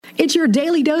It's your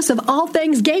daily dose of all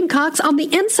things Gamecocks on the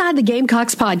Inside the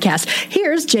Gamecocks podcast.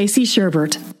 Here's J.C.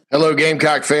 Sherbert. Hello,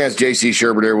 Gamecock fans. J.C.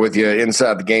 Sherbert here with you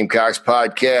inside the Gamecocks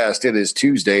podcast. It is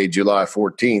Tuesday, July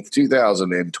 14th,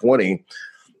 2020.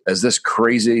 As this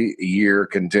crazy year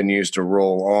continues to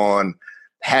roll on,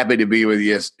 happy to be with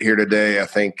you here today. I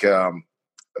think I've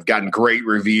gotten great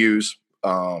reviews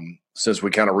since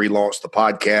we kind of relaunched the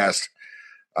podcast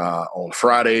on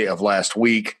Friday of last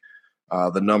week.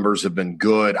 The numbers have been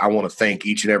good. I want to thank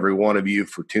each and every one of you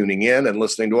for tuning in and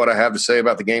listening to what I have to say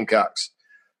about the Gamecocks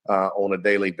on a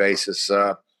daily basis.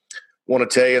 Want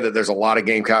to tell you that there's a lot of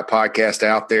Gamecock podcasts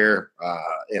out there,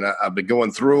 and I've been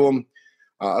going through them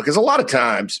because a lot of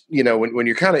times, you know, when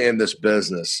you're kind of in this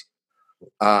business,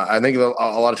 I think a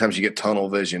lot of times you get tunnel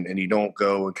vision and you don't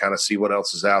go and kind of see what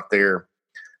else is out there.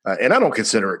 And I don't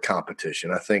consider it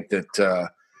competition. I think that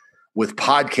with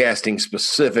podcasting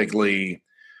specifically,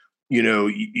 you know,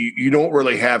 you don't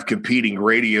really have competing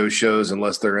radio shows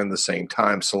unless they're in the same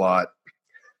time slot.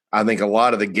 I think a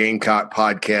lot of the Gamecock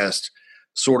podcasts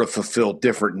sort of fulfill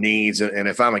different needs. And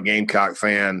if I'm a Gamecock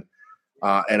fan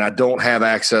and I don't have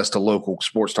access to local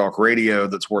sports talk radio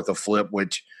that's worth a flip,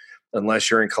 which unless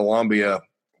you're in Columbia,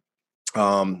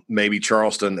 maybe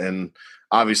Charleston, and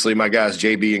obviously my guys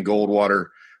JB and Goldwater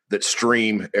that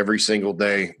stream every single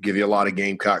day, give you a lot of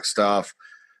Gamecock stuff.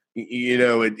 You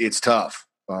know, it's tough,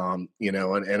 you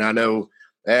know, and I know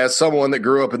as someone that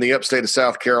grew up in the upstate of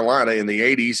South Carolina in the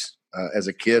 80s, as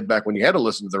a kid, back when you had to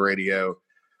listen to the radio,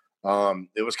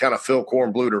 it was kind of Phil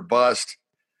Kornblut or bust.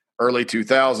 Early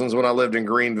 2000s when I lived in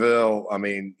Greenville. I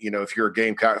mean, you know, if you're a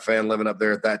Gamecock fan living up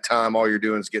there at that time, all you're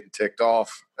doing is getting ticked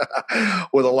off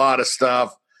with a lot of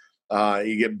stuff.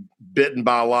 You get bitten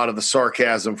by a lot of the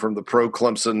sarcasm from the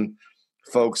pro-Clemson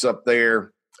folks up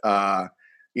there.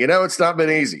 You know, it's not been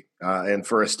easy. And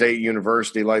for a state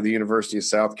university like the University of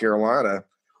South Carolina,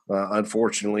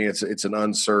 unfortunately, it's an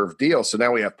unserved deal. So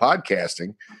now we have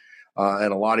podcasting,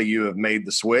 and a lot of you have made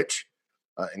the switch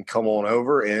and come on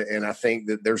over. And I think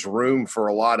that there's room for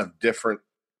a lot of different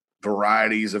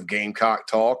varieties of Gamecock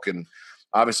talk and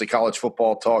obviously college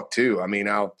football talk too. I mean,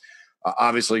 I'll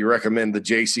obviously recommend the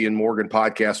JC and Morgan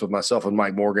podcast with myself and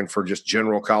Mike Morgan for just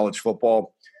general college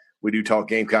football. We do talk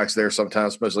Gamecocks there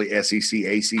sometimes, especially SEC,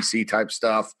 ACC type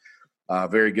stuff.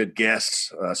 Very good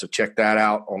guests. So check that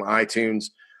out on iTunes.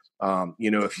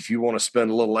 You know, if you want to spend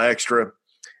a little extra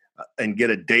and get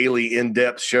a daily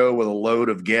in-depth show with a load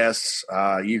of guests,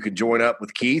 you can join up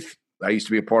with Keith. I used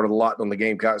to be a part of the Locked on the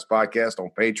Gamecocks podcast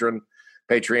on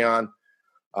Patreon.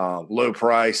 Low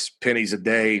price, pennies a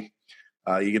day.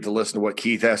 You get to listen to what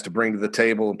Keith has to bring to the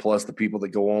table, and plus the people that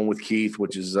go on with Keith,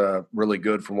 which is really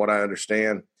good from what I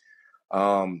understand.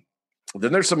 Then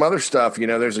there's some other stuff. You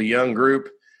know, there's a young group,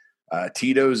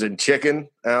 Tito's and Chicken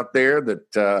out there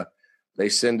that they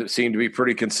seem to be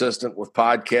pretty consistent with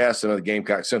podcasts. I know the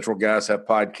Gamecock Central guys have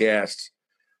podcasts.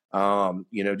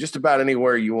 You know, just about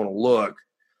anywhere you want to look,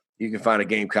 you can find a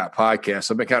Gamecock podcast.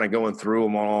 I've been kind of going through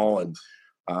them all, and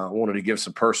wanted to give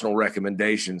some personal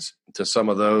recommendations to some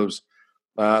of those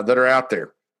that are out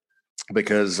there,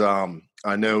 because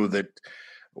I know that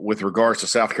with regards to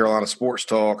South Carolina sports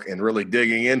talk and really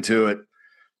digging into it,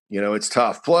 you know, it's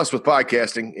tough. Plus with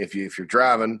podcasting, if you're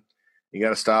driving, you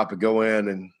got to stop and go in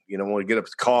and, you know, want to get up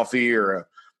coffee or a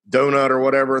donut or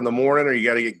whatever in the morning, or you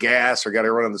got to get gas or got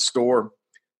to run to the store.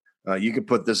 You can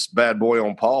put this bad boy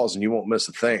on pause and you won't miss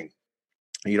a thing.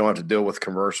 You don't have to deal with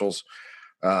commercials,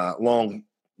 long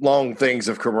things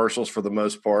of commercials for the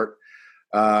most part.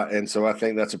 And so I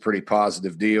think that's a pretty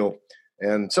positive deal.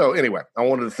 And so anyway, I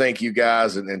wanted to thank you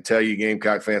guys and tell you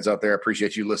Gamecock fans out there, I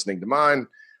appreciate you listening to mine.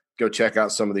 Go check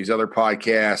out some of these other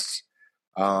podcasts.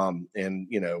 And,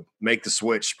 you know, make the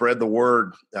switch, spread the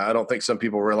word. I don't think some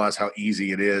people realize how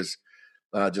easy it is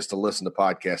just to listen to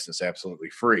podcasts. It's absolutely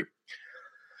free.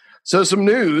 So some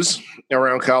news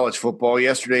around college football.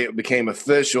 Yesterday it became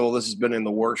official. This has been in the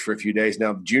works for a few days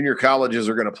now. Junior colleges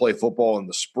are going to play football in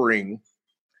the spring.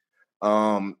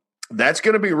 That's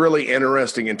going to be really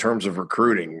interesting in terms of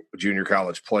recruiting junior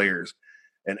college players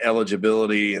and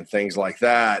eligibility and things like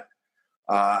that.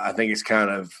 I think it's kind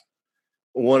of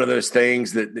one of those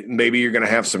things that maybe you're going to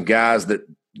have some guys that,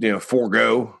 you know,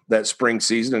 forego that spring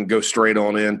season and go straight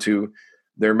on into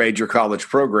their major college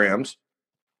programs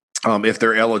if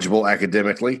they're eligible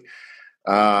academically.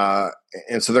 And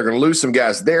so they're going to lose some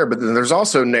guys there. But then there's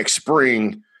also next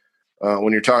spring,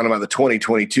 when you're talking about the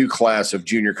 2022 class of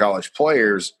junior college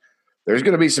players, there's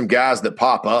going to be some guys that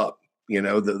pop up, you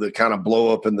know, that kind of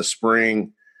blow up in the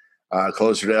spring,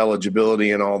 closer to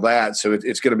eligibility and all that. So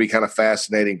it's going to be kind of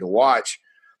fascinating to watch.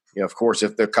 You know, of course,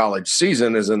 if the college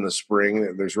season is in the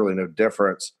spring, there's really no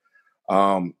difference.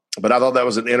 But I thought that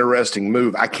was an interesting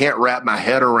move. I can't wrap my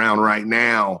head around right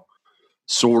now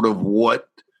sort of what,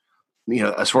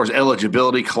 as far as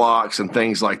eligibility clocks and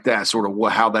things like that, sort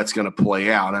of how that's going to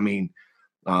play out. I mean,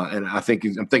 and I'm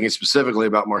thinking specifically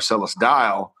about Marcellus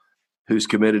Dial, who's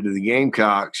committed to the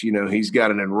Gamecocks. He's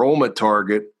got an enrollment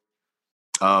target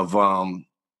of,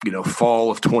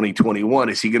 fall of 2021.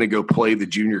 Is he going to go play the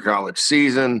junior college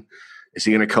season? Is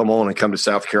he going to come to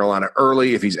South Carolina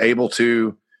early if he's able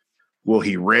to? Will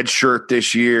he redshirt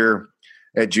this year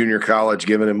at junior college,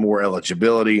 giving him more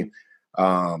eligibility?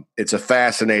 It's a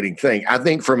fascinating thing. I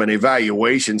think from an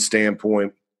evaluation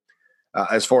standpoint,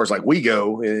 as far as like we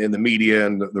go in the media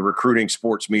and the recruiting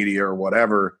sports media or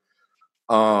whatever,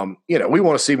 we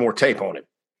want to see more tape on him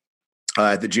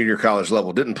at the junior college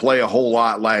level. Didn't play a whole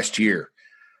lot last year.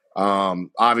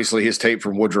 Obviously, his tape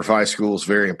from Woodruff High School is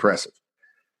very impressive.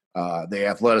 The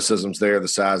athleticism's there, the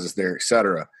size is there, et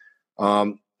cetera.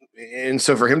 And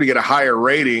so for him to get a higher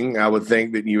rating, I would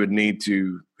think that he would need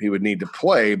to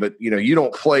play. But, you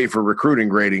don't play for recruiting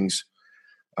ratings.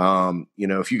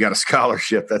 If you got a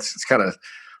scholarship, it's kind of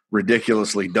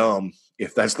ridiculously dumb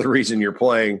if that's the reason you're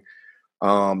playing.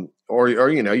 Or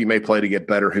you may play to get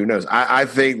better. Who knows? I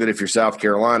think that if you're South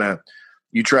Carolina,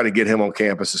 you try to get him on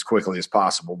campus as quickly as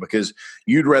possible because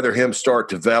you'd rather him start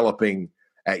developing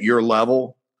at your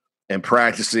level and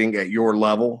practicing at your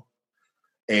level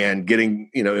and getting,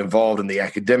 involved in the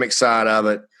academic side of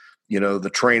it,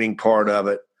 the training part of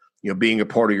it, being a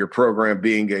part of your program,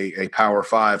 being a Power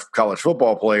 5 college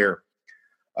football player,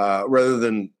 rather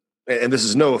than, and this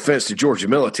is no offense to Georgia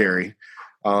Military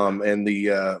and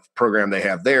the program they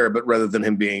have there, but rather than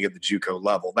him being at the JUCO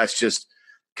level. That's just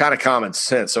kind of common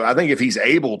sense. So I think if he's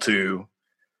able to,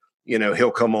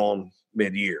 he'll come on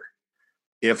mid-year.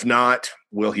 If not,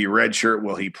 will he redshirt?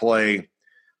 Will he play?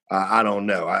 I don't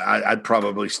know. I'd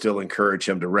probably still encourage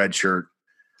him to redshirt.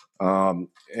 And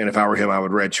if I were him, I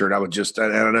would redshirt. I would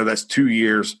and I know that's 2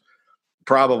 years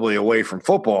probably away from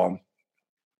football.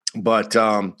 But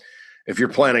if you're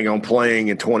planning on playing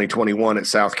in 2021 at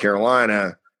South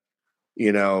Carolina,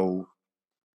 you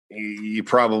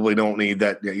probably don't need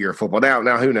that year of football.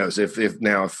 Now who knows if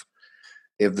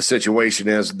the situation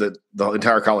is that the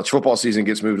entire college football season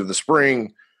gets moved to the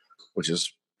spring, which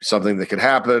is something that could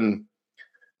happen,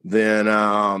 then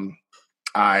I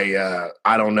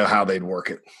don't know how they'd work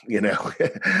it.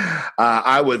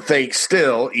 I would think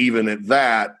still, even at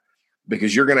that,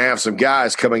 because you're going to have some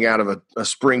guys coming out of a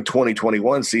spring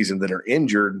 2021 season that are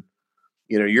injured,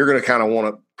 you're going to kind of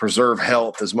want to preserve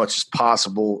health as much as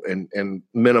possible and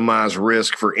minimize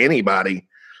risk for anybody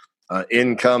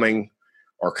incoming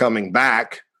or coming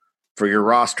back for your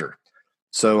roster.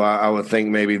 So I would think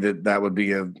maybe that would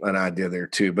be an idea there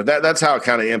too. But that's how it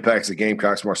kind of impacts the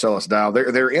Gamecocks. Marcellus Dial,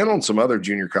 they're in on some other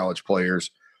junior college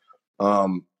players,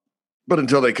 but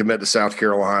until they commit to South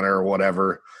Carolina or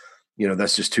whatever,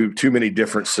 that's just too many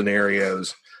different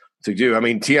scenarios to do. I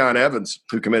mean, Tiyon Evans,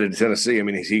 who committed to Tennessee,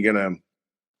 is he gonna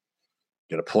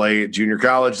play at junior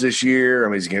college this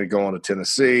year? He's going to go on to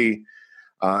Tennessee.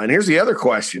 And here's the other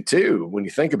question too. When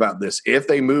you think about this, if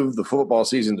they move the football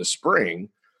season to spring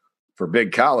for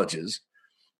big colleges,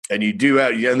 and you do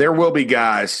have, and there will be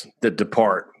guys that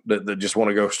depart that just want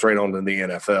to go straight on to the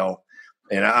NFL.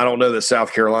 And I don't know that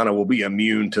South Carolina will be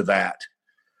immune to that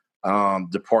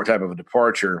type of a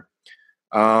departure.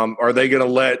 Are they going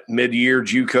to let mid-year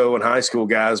JUCO and high school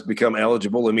guys become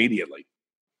eligible immediately?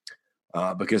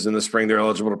 Because in the spring they're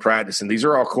eligible to practice. And these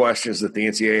are all questions that the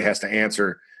NCAA has to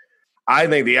answer. I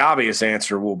think the obvious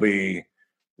answer will be,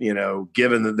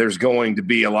 given that there's going to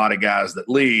be a lot of guys that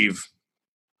leave,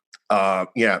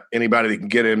 anybody that can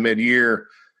get in mid-year,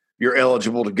 you're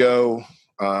eligible to go,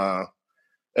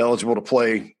 eligible to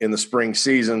play in the spring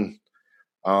season.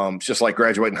 It's just like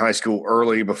graduating high school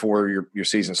early before your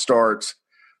season starts,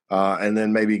 and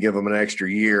then maybe give them an extra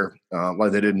year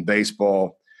like they did in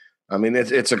baseball.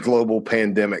 It's a global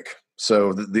pandemic,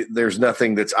 so there's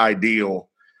nothing that's ideal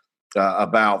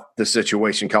about the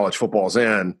situation college football's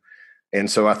in. And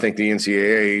so I think the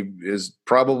NCAA is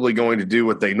probably going to do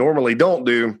what they normally don't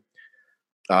do,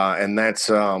 and that's,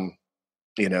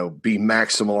 be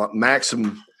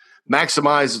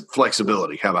maximize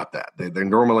flexibility. How about that? They're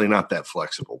normally not that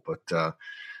flexible, but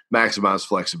maximize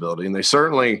flexibility. And they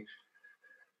certainly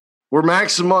were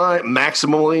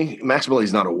maximally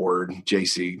is not a word,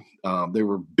 JC. They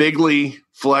were bigly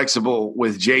flexible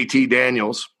with JT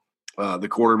Daniels, the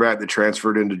quarterback that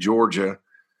transferred into Georgia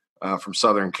from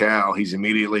Southern Cal. He's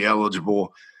immediately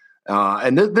eligible.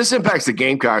 And this impacts the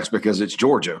Gamecocks because it's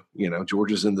Georgia.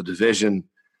 Georgia's in the division.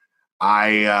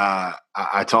 I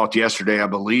talked yesterday, I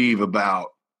believe, about,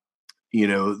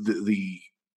 the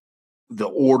the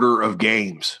order of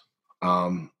games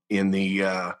in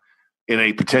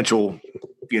a potential,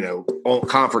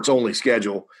 conference only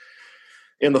schedule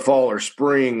in the fall or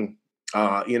spring.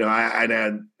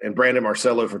 And Brandon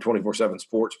Marcello from 24/7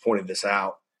 Sports pointed this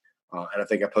out, and I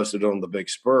think I posted it on the Big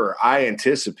Spur. I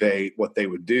anticipate what they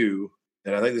would do,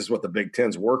 and I think this is what the Big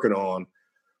Ten's working on,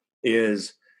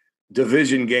 is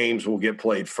division games will get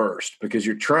played first because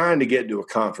you're trying to get to a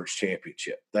conference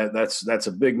championship. That's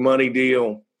a big money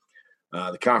deal.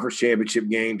 The conference championship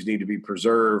games need to be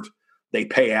preserved. They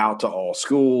pay out to all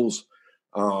schools.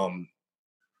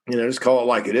 Just call it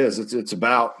like it is. It's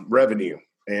about revenue.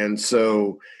 And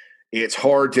so it's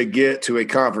hard to get to a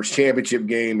conference championship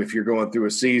game if you're going through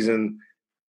a season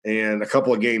and a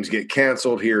couple of games get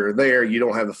canceled here or there. You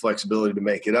don't have the flexibility to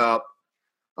make it up.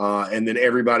 And then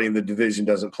everybody in the division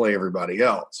doesn't play everybody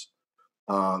else.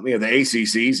 The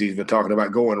ACC's even talking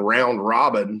about going round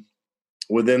robin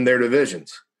within their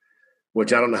divisions,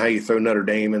 which I don't know how you throw Notre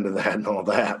Dame into that and all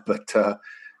that. But, so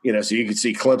you could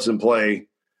see Clemson play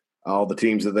all the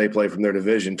teams that they play from their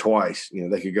division twice.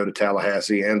 They could go to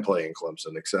Tallahassee and play in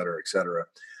Clemson, et cetera, et cetera.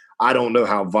 I don't know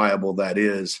how viable that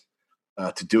is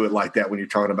to do it like that when you're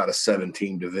talking about a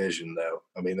 7-team division, though.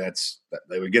 I mean,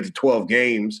 they would get to 12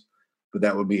 games, but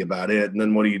that would be about it. And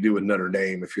then what do you do with Notre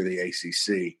Dame if you're the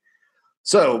ACC?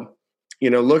 So,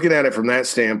 looking at it from that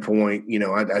standpoint,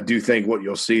 I do think what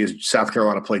you'll see is South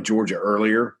Carolina play Georgia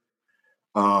earlier.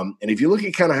 And if you look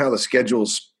at kind of how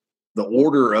the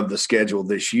order of the schedule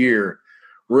this year,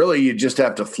 really you just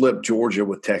have to flip Georgia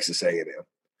with Texas A&M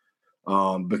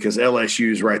because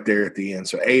LSU is right there at the end.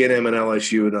 So A&M and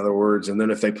LSU, in other words, and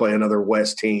then if they play another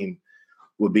West team,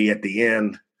 would be at the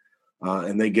end.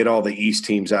 And they get all the East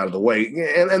teams out of the way.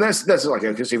 And that's like,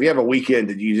 because if you have a weekend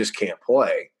that you just can't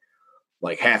play,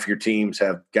 like half your teams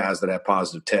have guys that have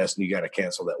positive tests and you got to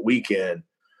cancel that weekend,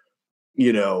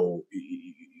 you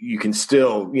can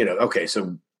still, okay,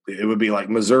 so it would be like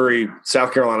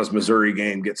South Carolina's Missouri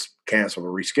game gets canceled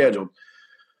or rescheduled.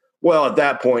 Well, at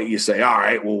that point you say, all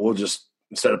right, well, we'll just,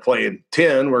 instead of playing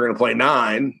 10, we're going to play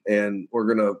 9 and we're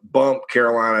going to bump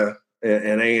Carolina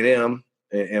and A&M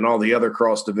and all the other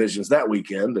cross divisions that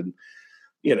weekend and,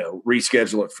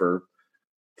 reschedule it for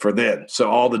then. So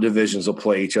all the divisions will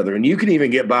play each other. And you can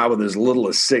even get by with as little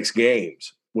as 6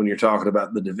 games when you're talking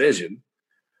about the division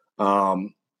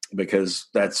because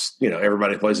that's,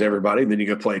 everybody plays everybody. Then you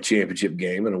go play a championship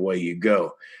game and away you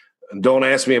go. And don't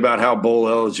ask me about how bowl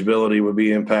eligibility would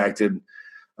be impacted.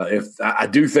 If I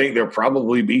do think there'll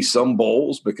probably be some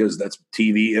bowls because that's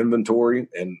TV inventory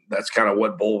and that's kind of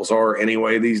what bowls are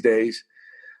anyway these days.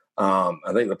 I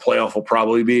think the playoff will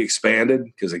probably be expanded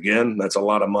because, again, that's a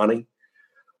lot of money.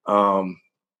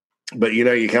 But,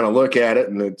 you kind of look at it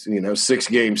and it's,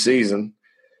 6-game season.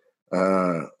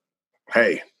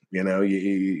 Hey,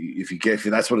 if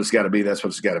that's what it's got to be, that's what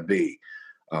it's got to be.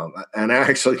 And I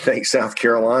actually think South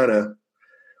Carolina,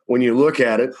 when you look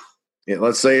at it,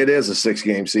 let's say it is a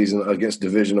 6-game season against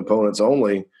division opponents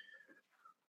only,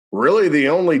 really the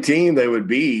only team they would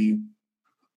be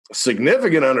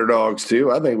significant underdogs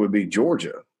to, I think, would be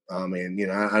Georgia. I mean,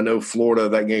 I know Florida,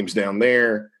 that game's down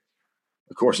there.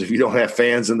 Of course, if you don't have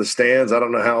fans in the stands, I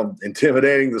don't know how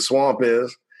intimidating the Swamp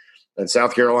is. And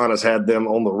South Carolina's had them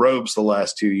on the ropes the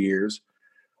last 2 years.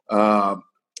 I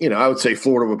would say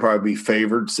Florida would probably be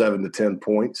favored 7 to 10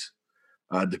 points,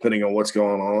 depending on what's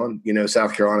going on.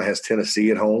 South Carolina has Tennessee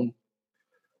at home.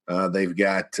 They've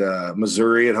got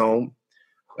Missouri at home.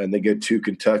 And they go to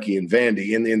Kentucky and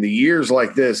Vandy. In the years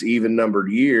like this, even-numbered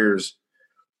years,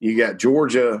 you got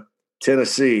Georgia,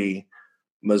 Tennessee,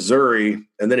 Missouri,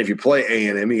 and then if you play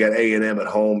A&M, you got A&M at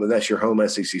home, and that's your home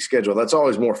SEC schedule. That's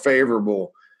always more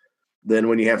favorable than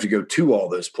when you have to go to all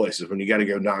those places, when you got to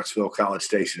go Knoxville, College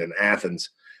Station, and Athens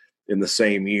in the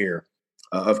same year.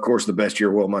 Of course, the best year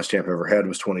Will Muschamp ever had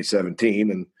was 2017,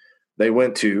 and they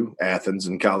went to Athens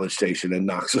and College Station and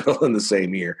Knoxville in the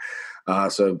same year.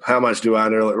 So how much do I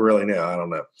really know? I don't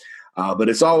know. But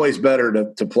it's always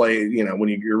better to play, when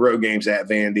your road games at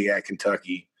Vandy, at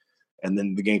Kentucky, and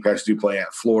then the Gamecocks do play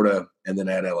at Florida and then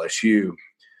at LSU.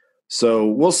 So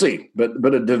we'll see.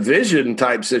 But a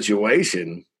division-type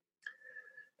situation,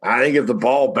 I think if the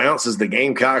ball bounces the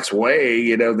Gamecocks'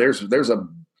 way, there's a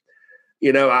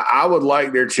I would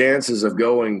like their chances of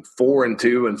going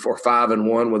 4-2 and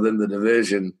 5-1 within the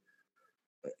division,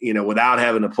 without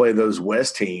having to play those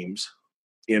West teams,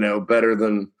 better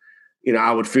than,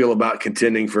 I would feel about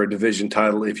contending for a division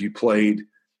title if you played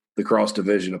the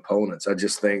cross-division opponents. I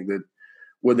just think that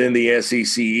within the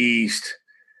SEC East,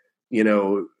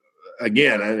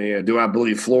 again, do I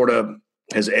believe Florida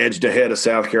has edged ahead of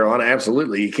South Carolina?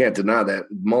 Absolutely. You can't deny that.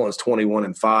 Mullen's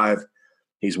 21-5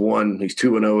 He's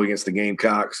 2-0 against the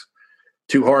Gamecocks.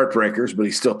 2 heartbreakers, but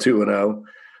he's still 2-0.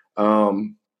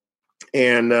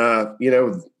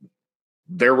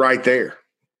 They're right there.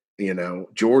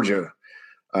 Georgia,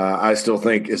 I still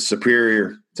think is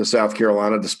superior to South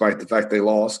Carolina, despite the fact they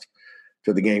lost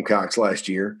to the Gamecocks last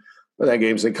year. But that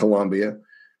game's in Columbia.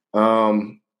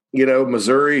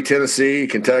 Missouri, Tennessee,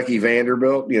 Kentucky,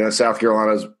 Vanderbilt. South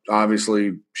Carolina's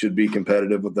obviously should be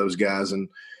competitive with those guys, and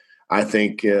I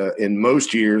think in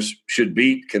most years should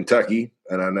beat Kentucky.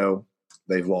 And I know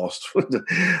they've lost.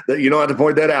 You don't have to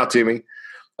point that out to me.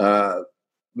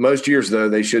 Most years, though,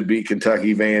 they should beat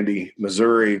Kentucky, Vandy,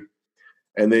 Missouri.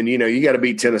 And then, you got to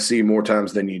beat Tennessee more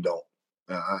times than you don't,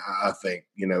 I think,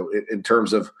 in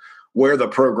terms of where the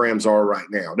programs are right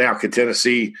now. Now, could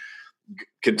Tennessee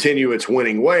continue its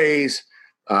winning ways?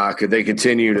 Could they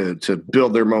continue to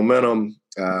build their momentum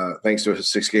thanks to a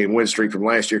 6-game win streak from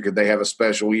last year? Could they have a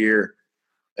special year?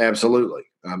 Absolutely.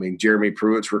 I mean, Jeremy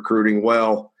Pruitt's recruiting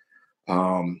well.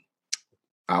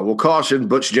 I will caution,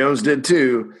 Butch Jones did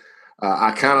too.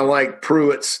 I kind of like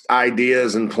Pruitt's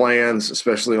ideas and plans,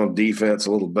 especially on defense,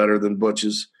 a little better than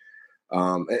Butch's.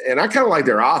 And I kind of like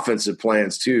their offensive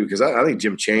plans too, because I think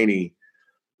Jim Chaney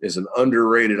is an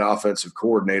underrated offensive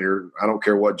coordinator. I don't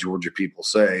care what Georgia people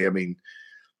say. I mean,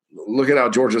 look at how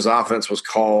Georgia's offense was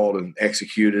called and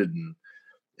executed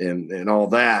and all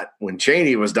that when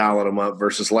Chaney was dialing them up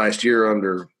versus last year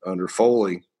under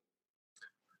Foley.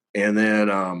 And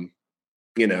then,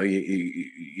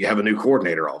 you have a new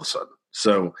coordinator all of a sudden.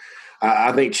 So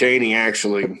I think Chaney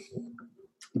actually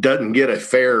doesn't get a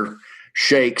fair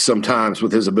shake sometimes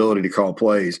with his ability to call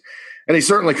plays. And he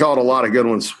certainly called a lot of good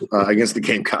ones against the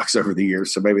Gamecocks over the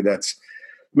years. So maybe that's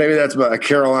a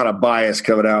Carolina bias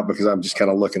coming out because I'm just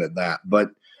kind of looking at that.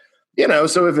 But,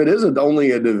 so if it isn't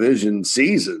only a division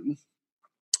season,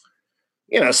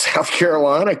 South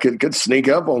Carolina could sneak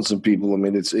up on some people. I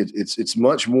mean, it's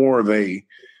much more of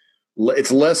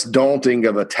it's less daunting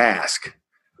of a task,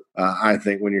 I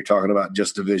think, when you're talking about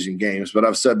just division games. But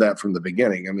I've said that from the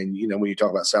beginning. I mean, when you talk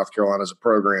about South Carolina as a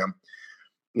program,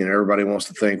 everybody wants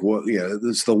to think, well,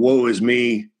 it's the woe is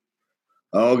me.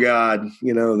 Oh God,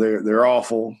 they're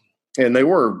awful, and they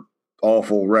were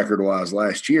awful record-wise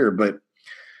last year. But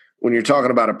when you're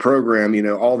talking about a program,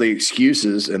 all the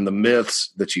excuses and the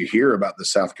myths that you hear about the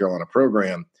South Carolina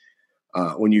program,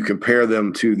 when you compare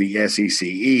them to the SEC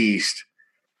East,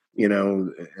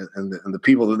 and the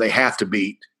people that they have to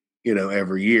beat,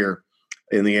 every year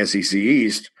in the SEC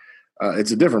East,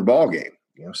 it's a different ballgame.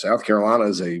 South Carolina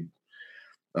is a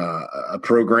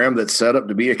program that's set up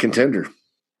to be a contender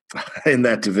in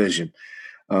that division.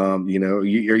 Are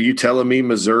you telling me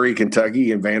Missouri,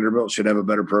 Kentucky, and Vanderbilt should have a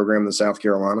better program than South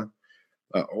Carolina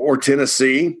or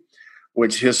Tennessee,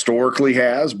 which historically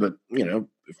has, but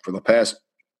for the past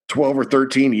 12 or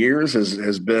 13 years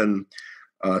has been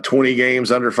 20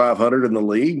 games under 500 in the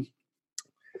league.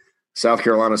 South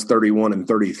Carolina's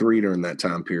 31-33 during that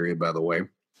time period, by the way.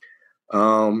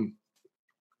 No,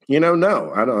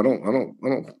 I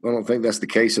don't think that's the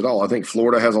case at all. I think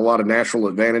Florida has a lot of natural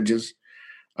advantages.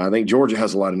 I think Georgia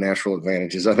has a lot of natural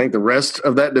advantages. I think the rest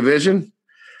of that division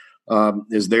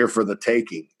is there for the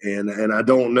taking. And I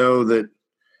don't know that,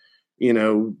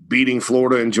 beating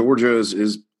Florida and Georgia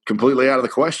is completely out of the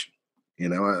question.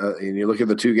 And you look at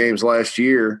the 2 games last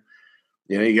year,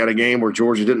 you got a game where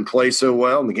Georgia didn't play so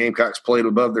well and the Gamecocks played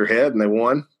above their head and they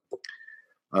won.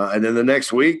 And then the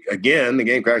next week, again, the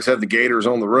Gamecocks have the Gators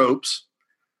on the ropes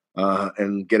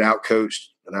and get outcoached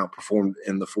and outperformed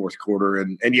in the fourth quarter.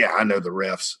 And yeah, I know the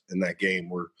refs in that game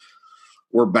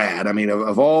were bad. I mean,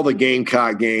 of all the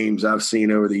Gamecock games I've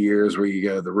seen over the years where you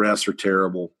go, the refs are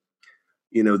terrible.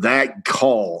 That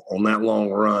call on that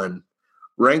long run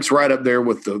ranks right up there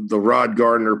with the Rod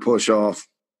Gardner push-off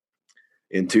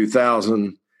in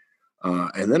 2000.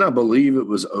 And then I believe it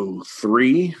was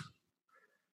 2003.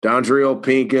 Dondriel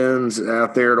Pinkins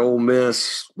out there at Ole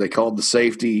Miss. They called the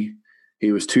safety.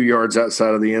 He was 2 yards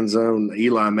outside of the end zone.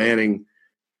 Eli Manning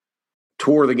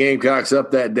tore the Gamecocks up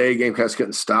that day. Gamecocks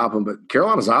couldn't stop him. But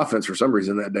Carolina's offense, for some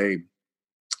reason, that day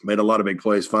made a lot of big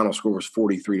plays. Final score was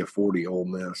 43-40 Ole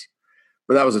Miss.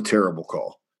 But that was a terrible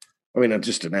call. I mean,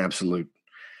 just an absolute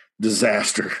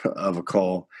disaster of a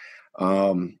call.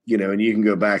 And you can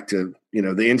go back to, the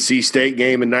NC State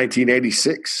game in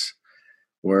 1986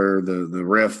 where the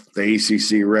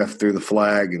ACC ref threw the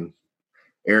flag and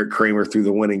Eric Kramer threw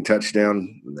the winning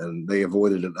touchdown, and they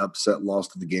avoided an upset loss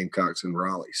to the Gamecocks in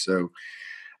Raleigh. So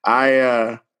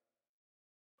I've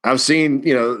seen,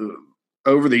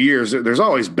 over the years, there's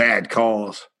always bad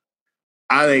calls.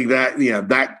 I think that,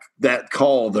 that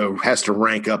call, though, has to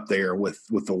rank up there with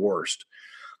the worst.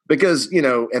 Because,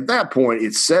 at that point,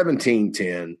 it's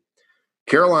 17-10.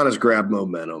 Carolina's grabbed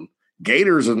momentum.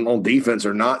 Gators on defense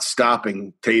are not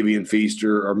stopping Tavian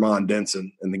Feaster or Mon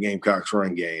Denson in the Gamecocks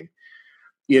run game.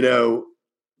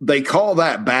 They call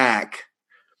that back.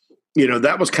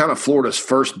 That was kind of Florida's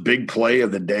first big play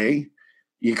of the day.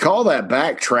 You call that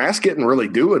back. Trask isn't really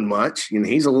doing much.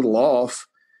 He's a little off.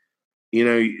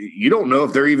 You don't know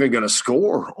if they're even going to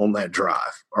score on that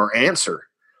drive or answer.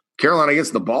 Carolina gets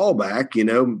the ball back,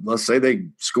 let's say they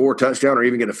score a touchdown or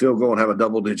even get a field goal and have a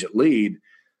double-digit lead.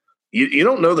 You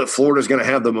don't know that Florida's going to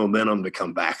have the momentum to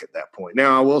come back at that point.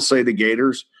 Now, I will say the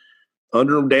Gators,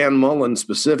 under Dan Mullen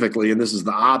specifically, and this is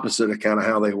the opposite of kind of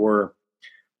how they were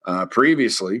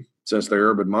previously since the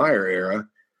Urban Meyer era,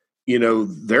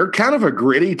 they're kind of a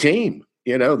gritty team.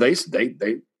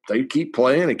 They keep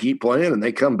playing and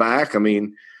they come back. I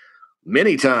mean,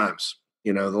 many times,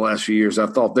 the last few years, I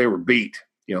thought they were beat.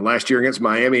 Last year against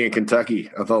Miami and Kentucky,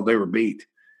 I thought they were beat.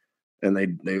 And they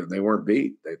weren't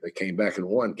beat. They came back and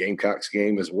won Gamecocks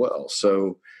game as well.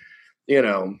 So,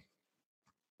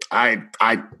 I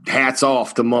hats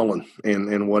off to Mullen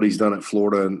and what he's done at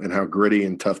Florida and how gritty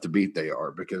and tough to beat they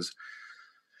are, because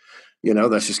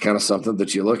that's just kind of something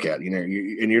that you look at,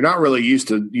 and you're not really used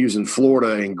to using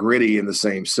Florida and gritty in the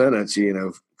same sentence.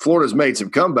 Florida's made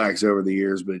some comebacks over the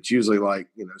years, but it's usually like,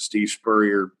 Steve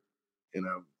Spurrier,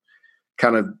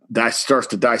 kind of starts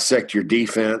to dissect your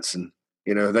defense, and,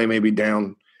 they may be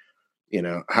down,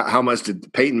 how much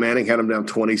did Peyton Manning had them down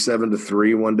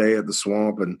 27-3 one day at the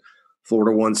Swamp, and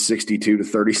Florida won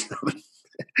 62-37.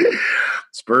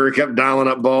 Spurrier kept dialing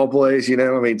up ball plays,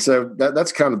 so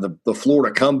that's kind of the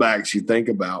Florida comebacks you think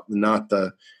about, not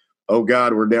the, oh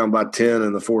God, we're down by 10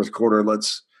 in the fourth quarter.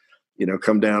 Let's,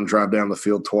 come down, drive down the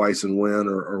field twice and win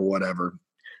or whatever.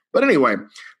 But anyway,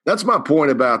 that's my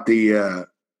point about the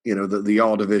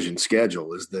all division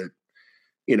schedule is that,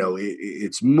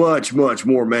 it's much, much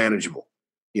more manageable,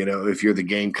 if you're the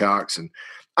Gamecocks. And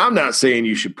I'm not saying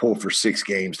you should pull for 6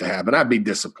 games to happen. I'd be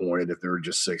disappointed if there were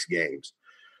just 6 games.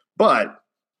 But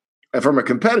from a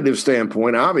competitive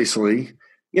standpoint, obviously,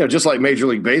 just like Major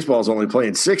League Baseball is only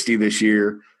playing 60 this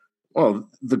year, well,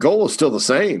 the goal is still the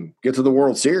same, get to the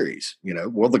World Series.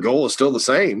 Well, the goal is still the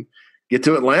same, get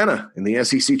to Atlanta in the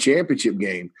SEC championship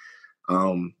game.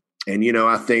 And,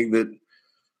 I think that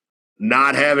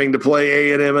not having to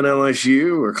play A&M and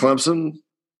LSU or Clemson,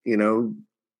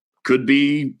 could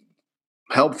be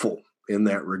helpful in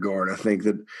that regard. I think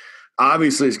that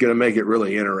obviously it's going to make it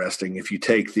really interesting if you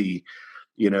take the,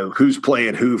 who's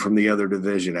playing who from the other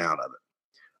division out of it.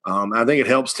 I think it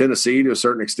helps Tennessee to a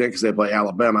certain extent because they play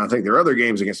Alabama. I think there are other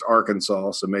games against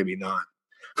Arkansas, so maybe not.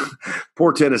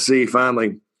 Poor Tennessee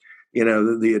finally,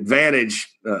 the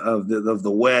advantage of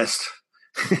the West.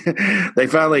 They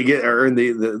finally are in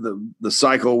the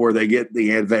cycle where they get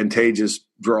the advantageous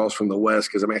draws from the West.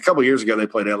 Because, a couple of years ago they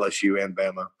played LSU and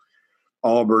Bama,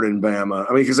 Auburn and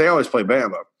Bama. Because they always play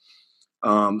Bama.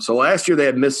 So last year they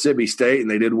had Mississippi State,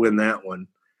 and they did win that one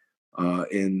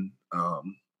in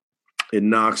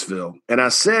Knoxville. And I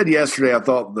said yesterday I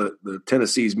thought the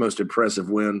Tennessee's most impressive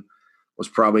win was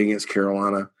probably against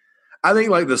Carolina. I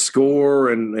think like the score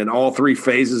and all 3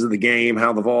 phases of the game,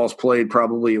 how the Vols played,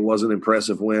 probably it was an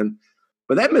impressive win.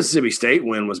 But that Mississippi State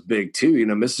win was big too.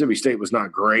 Mississippi State was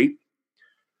not great,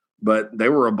 but they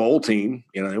were a bowl team.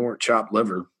 They weren't chopped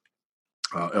liver,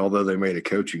 although they made a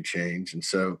coaching change. And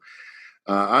so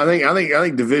I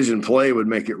think division play would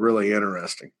make it really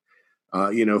interesting.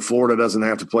 Florida doesn't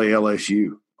have to play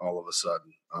LSU all of a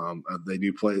sudden. They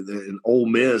do play in Ole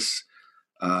Miss.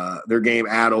 Their game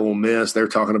at Ole Miss, they're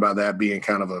talking about that being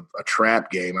kind of a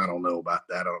trap game. I don't know about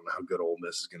that. I don't know how good Ole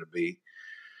Miss is going to be.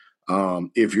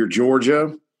 If you're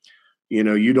Georgia,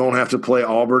 you don't have to play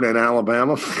Auburn and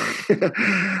Alabama.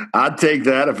 I'd take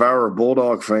that if I were a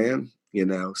Bulldog fan.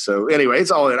 So anyway, it's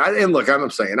all in. And look, I'm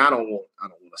saying I don't want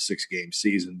a 6-game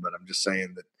season, but I'm just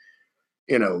saying that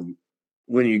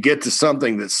when you get to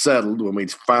something that's settled, when we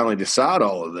finally decide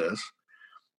all of this.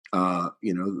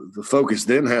 The focus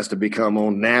then has to become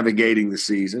on navigating the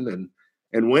season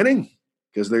and winning,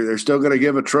 because they're still going to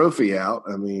give a trophy out.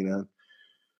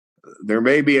 There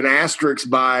may be an asterisk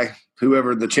by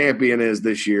whoever the champion is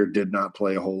this year did not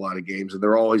play a whole lot of games, and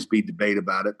there'll always be debate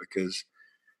about it because,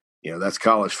 that's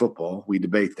college football. We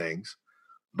debate things,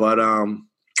 but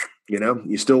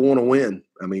you still want to win.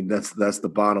 That's the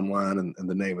bottom line and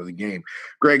the name of the game.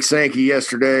 Greg Sankey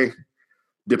yesterday.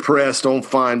 Depressed on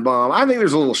Feinbaum. I think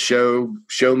there's a little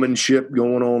showmanship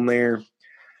going on there.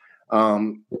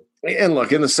 And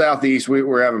look, in the Southeast,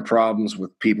 we're having problems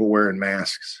with people wearing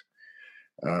masks.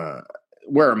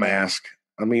 Wear a mask.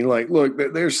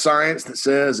 Look, there's science that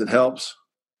says it helps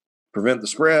prevent the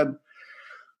spread.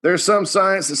 There's some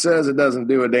science that says it doesn't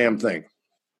do a damn thing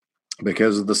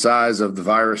because of the size of the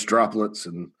virus droplets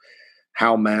and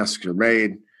how masks are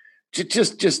made.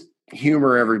 Just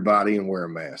humor everybody and wear a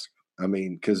mask.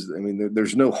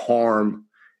 There's no harm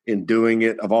in doing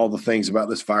it. Of all the things about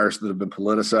this virus that have been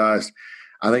politicized,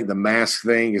 I think the mask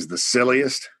thing is the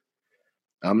silliest.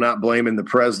 I'm not blaming the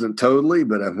president totally,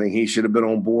 but I think he should have been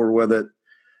on board with it.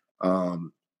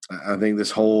 I think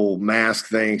this whole mask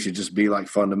thing should just be like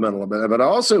fundamental. But I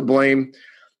also blame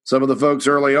some of the folks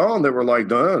early on that were like,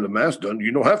 the mask done.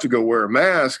 You don't have to go wear a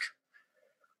mask.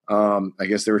 I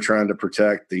guess they were trying to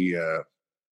protect the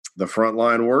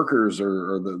frontline workers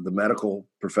or the medical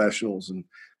professionals, and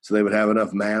so they would have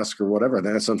enough masks or whatever. I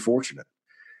think that's unfortunate.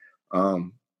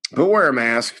 But wear a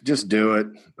mask. Just do it.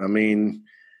 I mean,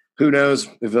 who knows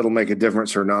if it'll make a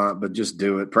difference or not, but just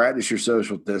do it. Practice your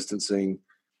social distancing.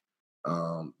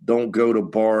 Don't go to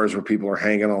bars where people are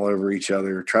hanging all over each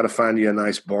other. Try to find you a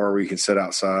nice bar where you can sit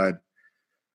outside,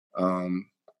 and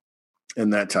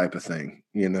that type of thing,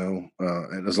 and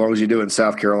as long as you do it in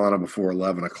South Carolina before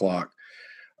 11 o'clock,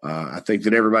 I think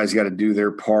that everybody's got to do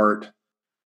their part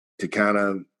to kind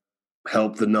of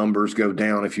help the numbers go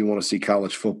down if you want to see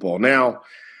college football. Now,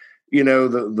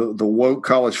 the woke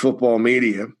college football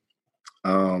media,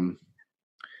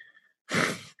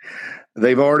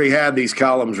 they've already had these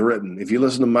columns written. If you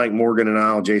listen to Mike Morgan and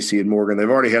JC and Morgan, they've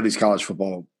already had these college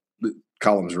football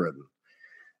columns written.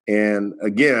 And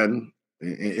again,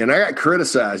 and I got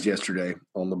criticized yesterday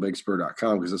on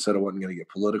thebigspur.com because I said I wasn't going to get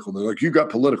political. They're like, you got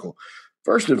political.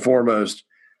 First and foremost,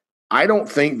 I don't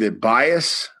think that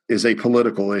bias is a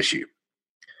political issue.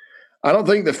 I don't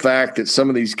think the fact that some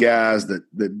of these guys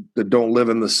that don't live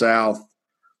in the South,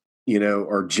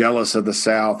 are jealous of the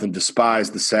South and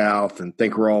despise the South and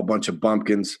think we're all a bunch of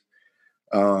bumpkins,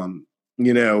 based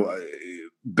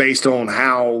on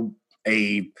how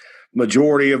a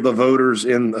majority of the voters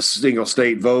in a single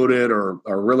state voted, or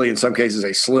really in some cases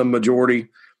a slim majority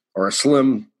or a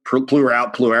slim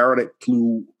plurality.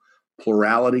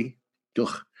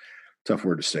 Ugh, tough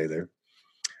word to say there.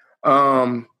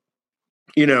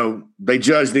 They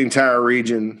judge the entire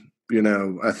region.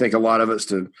 I think a lot of it's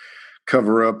to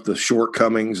cover up the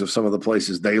shortcomings of some of the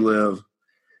places they live,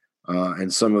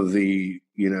 and some of the,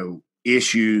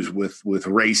 issues with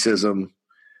racism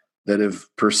that have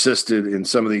persisted in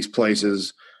some of these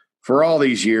places for all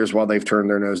these years while they've turned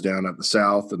their nose down at the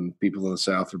South, and people in the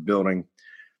South are building,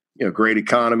 great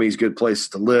economies, good places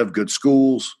to live, good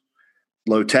schools,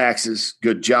 low taxes,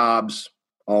 good jobs,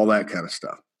 all that kind of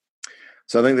stuff.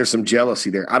 So I think there's some jealousy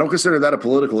there. I don't consider that a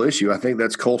political issue. I think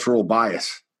that's cultural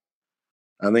bias.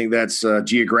 I think that's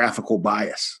geographical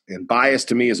bias. And bias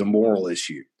to me is a moral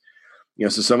issue.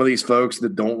 So some of these folks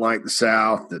that don't like the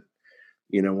South, that,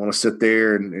 want to sit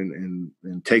there and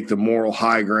take the moral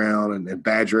high ground and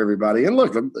badger everybody. And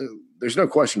look, there's no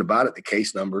question about it. The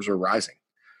case numbers are rising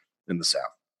in the South.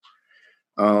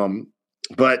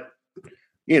 But,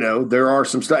 there are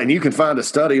some stuff, and you can find a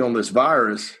study on this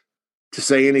virus to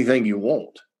say anything you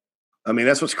want. I mean,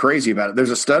 that's what's crazy about it. There's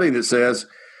a study that says,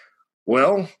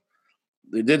 well,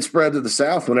 it did spread to the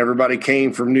South when everybody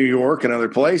came from New York and other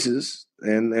places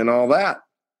and all that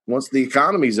once the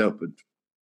economy's opened.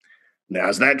 Now,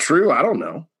 is that true? I don't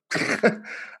know. I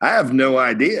have no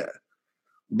idea.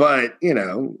 But,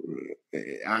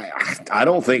 I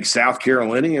don't think South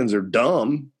Carolinians are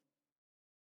dumb.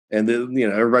 And,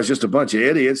 everybody's just a bunch of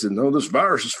idiots and, this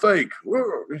virus is fake.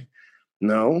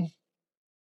 No,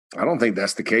 I don't think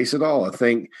that's the case at all. I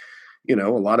think, a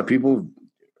lot of people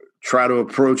try to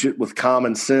approach it with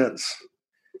common sense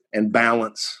and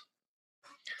balance.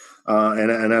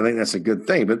 And I think that's a good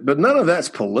thing. But none of that's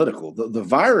political. The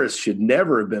virus should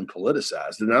never have been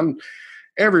politicized. And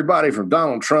everybody from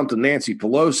Donald Trump to Nancy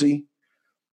Pelosi,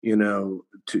 to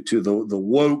the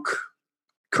woke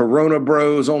Corona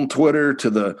bros on Twitter, to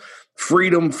the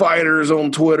freedom fighters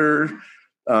on Twitter,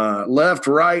 left,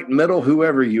 right, middle,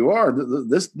 whoever you are,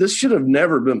 this should have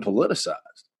never been politicized.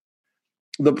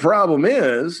 The problem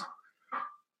is,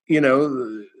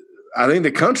 I think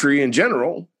the country in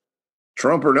general,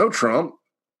 Trump or no Trump,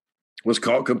 was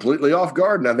caught completely off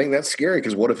guard. And I think that's scary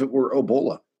because what if it were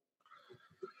Ebola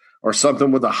or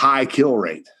something with a high kill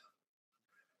rate?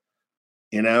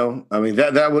 This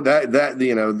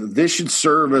should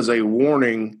serve as a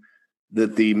warning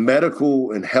that the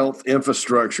medical and health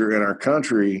infrastructure in our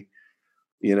country,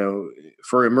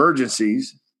 for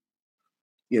emergencies,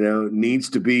 needs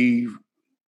to be,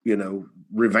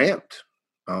 revamped.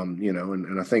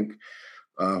 And I think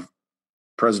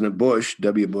President Bush,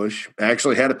 W. Bush,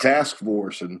 actually had a task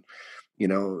force, and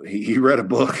he read a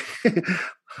book,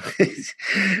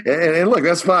 and look,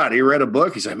 that's fine. He read a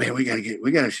book. He's like, man, we got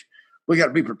to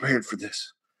be prepared for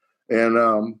this.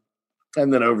 And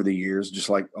then over the years, just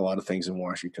like a lot of things in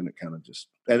Washington, it kind of just,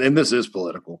 and this is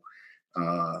political,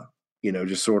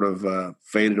 just sort of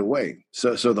faded away.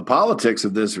 So the politics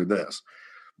of this are this: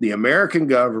 the American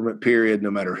government, period,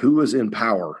 no matter who is in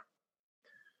power,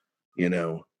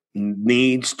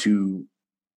 needs to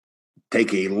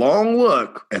take a long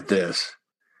look at this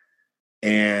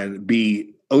and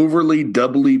be overly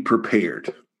doubly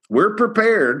prepared. We're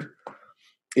prepared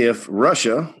if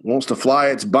Russia wants to fly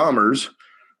its bombers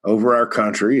over our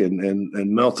country and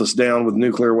melt us down with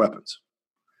nuclear weapons.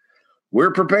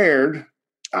 We're prepared,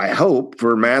 I hope,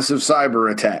 for massive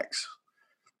cyber attacks.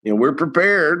 We're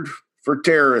prepared for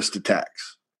terrorist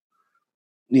attacks.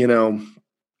 The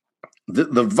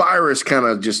virus kind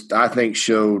of just, I think,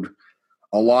 showed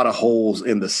a lot of holes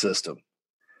in the system.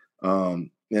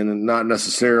 And not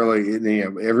necessarily,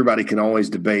 everybody can always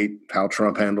debate how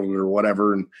Trump handled it or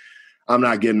whatever, and I'm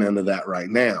not getting into that right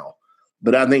now.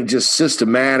 But I think just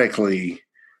systematically,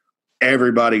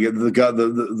 everybody,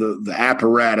 the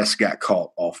apparatus got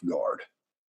caught off guard.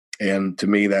 And to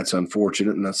me, that's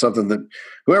unfortunate, and that's something that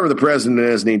whoever the president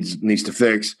is needs to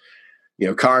fix.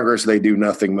 Congress, they do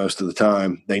nothing most of the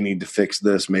time. They need to fix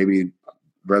this, maybe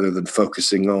rather than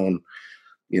focusing on,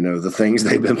 the things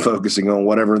they've been focusing on,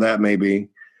 whatever that may be.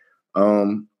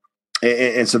 And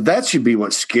so that should be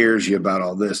what scares you about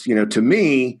all this. To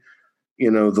me,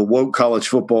 the woke college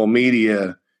football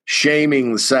media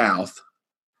shaming the South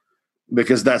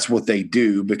because that's what they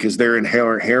do, because they're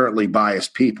inherently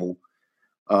biased people.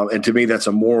 And to me, that's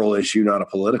a moral issue, not a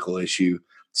political issue.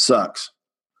 Sucks.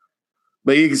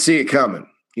 But you can see it coming.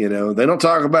 They don't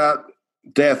talk about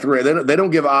death rate. They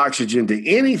don't give oxygen to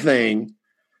anything.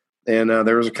 And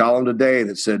there was a column today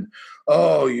that said,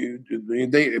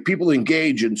 people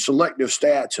engage in selective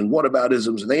stats and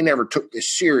whataboutisms, and they never took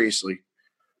this seriously.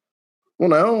 Well,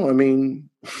 no, I mean,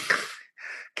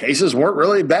 cases weren't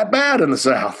really that bad in the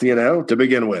South, to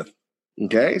begin with.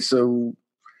 Okay, so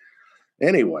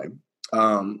anyway,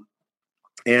 so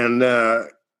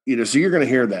you're going to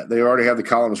hear that. They already have the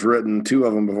columns written. Two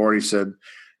of them have already said,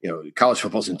 college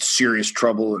football's in serious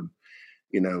trouble, and,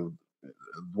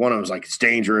 one of them was like, it's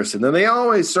dangerous. And then they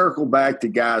always circle back to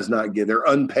guys they're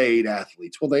unpaid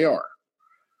athletes. Well, they are.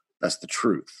 That's the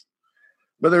truth.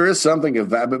 But there is something of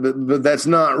that, but that's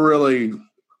not really,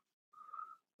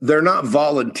 they're not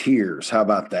volunteers. How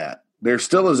about that? There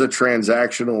still is a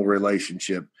transactional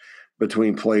relationship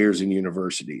between players and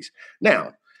universities.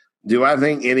 Now, do I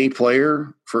think any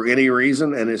player, for any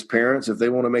reason, and his parents, if they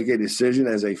want to make a decision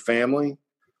as a family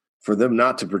for them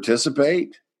not to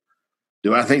participate,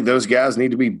 do I think those guys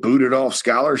need to be booted off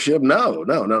scholarship? No.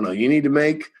 You need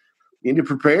to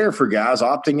prepare for guys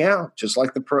opting out, just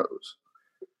like the pros.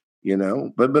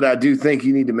 But I do think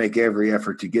you need to make every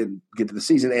effort to get to the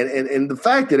season. And the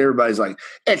fact that everybody's like,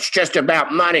 it's just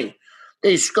about money.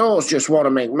 These schools just want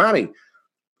to make money.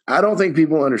 I don't think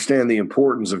people understand the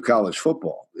importance of college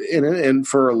football. And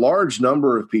for a large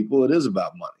number of people, it is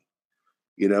about money.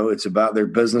 It's about their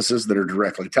businesses that are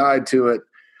directly tied to it.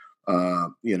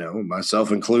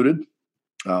 Myself included.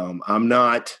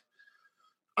 I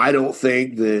don't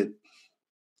think that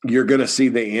you're going to see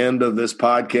the end of this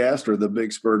podcast or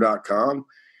thebigspur.com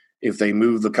if they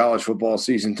move the college football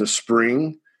season to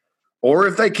spring, or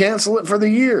if they cancel it for the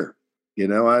year.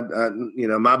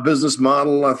 My business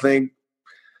model, I think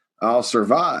I'll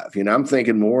survive. I'm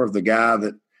thinking more of the guy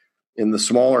that in the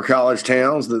smaller college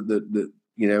towns that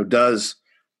does,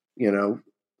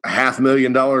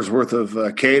 $500,000 worth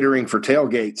of catering for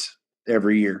tailgates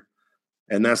every year.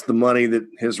 And that's the money that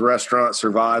his restaurant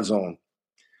survives on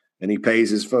and he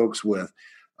pays his folks with.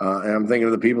 And I'm thinking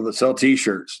of the people that sell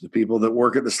T-shirts, the people that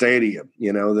work at the stadium,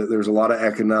 that there's a lot of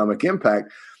economic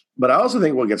impact. But I also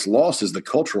think what gets lost is the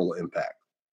cultural impact.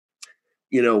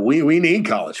 We need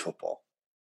college football.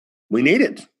 We need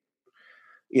it,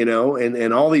 and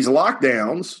all these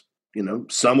lockdowns,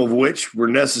 some of which were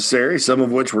necessary, some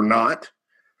of which were not.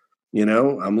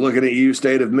 I'm looking at you,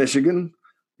 state of Michigan.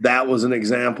 That was an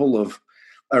example of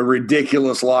a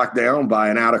ridiculous lockdown by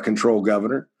an out-of-control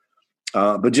governor.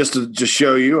 But just to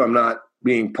show you, I'm not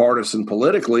being partisan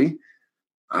politically.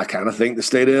 I kind of think the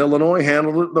state of Illinois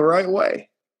handled it the right way.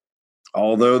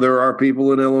 Although there are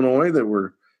people in Illinois that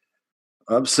were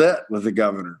upset with the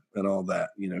governor and all that.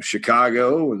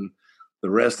 Chicago and the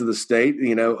rest of the state,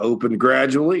 opened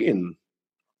gradually, and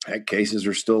cases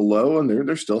are still low, and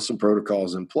there's still some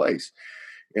protocols in place.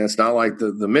 And it's not like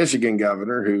the Michigan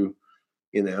governor who,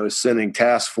 is sending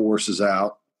task forces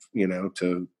out,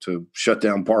 to shut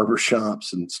down barber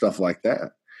shops and stuff like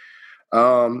that.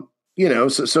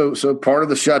 so part of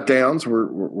the shutdowns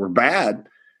were bad.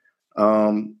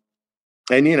 And,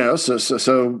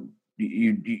 so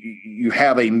you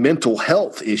have a mental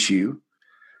health issue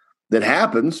that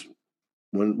happens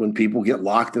when people get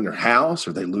locked in their house,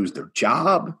 or they lose their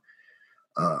job,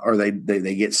 or they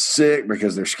get sick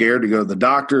because they're scared to go to the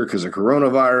doctor because of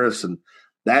coronavirus, and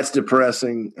that's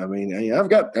depressing. I mean, I've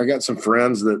got some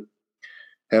friends that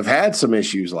have had some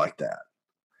issues like that.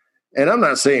 And I'm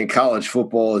not saying college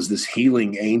football is this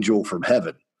healing angel from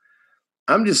heaven.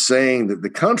 I'm just saying that the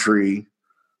country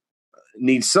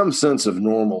needs some sense of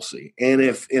normalcy. And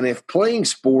if playing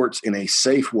sports in a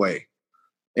safe way,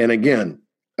 and again,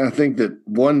 I think that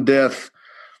one death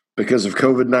because of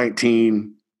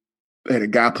COVID-19 and a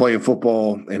guy playing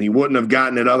football and he wouldn't have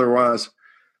gotten it otherwise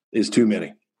is too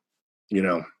many.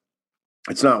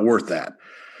 It's not worth that.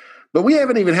 But we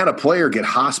haven't even had a player get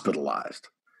hospitalized.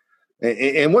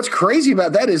 And what's crazy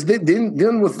about that is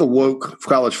then with the woke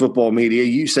college football media,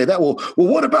 you say that, well,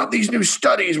 what about these new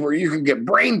studies where you can get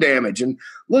brain damage? And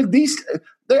look,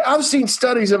 I've seen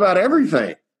studies about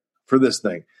everything for this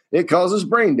thing. It causes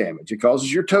brain damage. It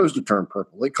causes your toes to turn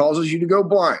purple. It causes you to go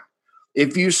blind.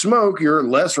 If you smoke, you're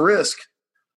less risk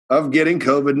of getting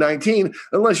COVID-19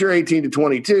 unless you're 18 to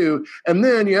 22, and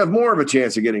then you have more of a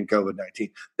chance of getting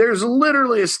COVID-19. There's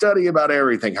literally a study about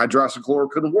everything.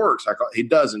 Hydroxychloroquine works. It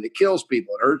doesn't. It kills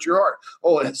people. It hurts your heart.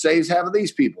 Oh, it saves half of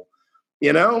these people,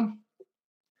 And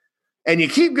you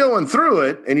keep going through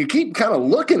it, and you keep kind of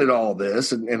looking at all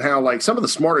this and how, like, some of the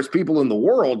smartest people in the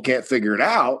world can't figure it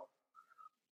out.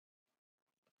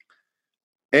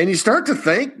 And you start to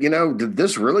think, did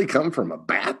this really come from a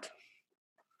bat?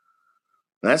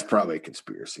 That's probably a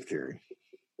conspiracy theory.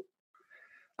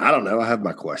 I don't know. I have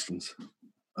my questions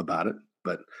about it,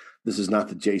 but this is not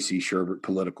the J.C. Sherbert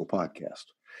political podcast.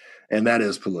 And that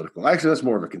is political. Actually, that's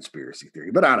more of a conspiracy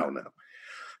theory, but I don't know.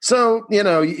 So,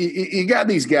 you got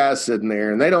these guys sitting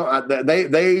there, and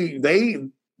they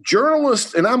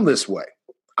journalists, and I'm this way.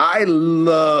 I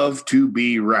love to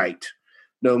be right,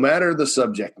 no matter the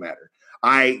subject matter.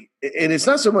 And it's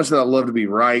not so much that I love to be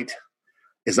right,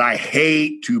 is I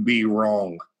hate to be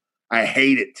wrong. I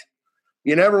hate it.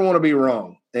 You never want to be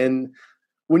wrong. And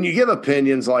when you give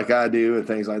opinions like I do and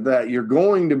things like that, you're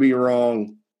going to be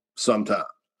wrong sometime.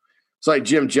 It's like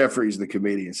Jim Jeffries, the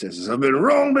comedian, says, I've been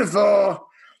wrong before,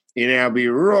 and I'll be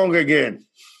wrong again.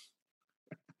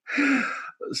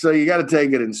 So you got to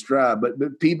take it in stride.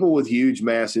 But people with huge,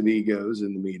 massive egos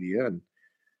in the media, and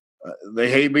they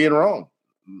hate being wrong.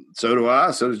 So do I.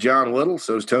 So does John Little.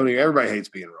 So does Tony. Everybody hates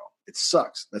being wrong. It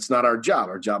sucks. That's not our job.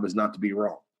 Our job is not to be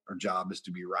wrong. Our job is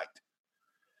to be right.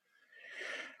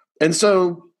 And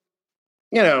so,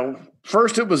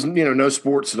 first it was, no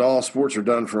sports at all. Sports are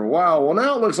done for a while. Well,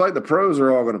 now it looks like the pros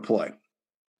are all going to play.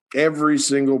 Every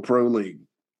single pro league.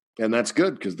 And that's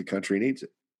good because the country needs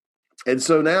it. And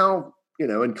so now,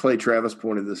 and Clay Travis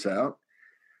pointed this out.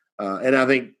 And I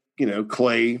think,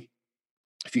 Clay,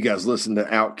 if you guys listen to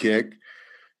Outkick,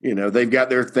 they've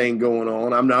got their thing going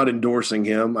on. I'm not endorsing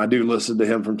him. I do listen to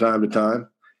him from time to time.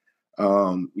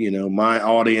 My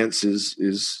audience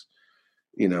is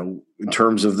in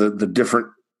terms of the different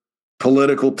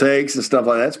political takes and stuff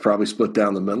like that, it's probably split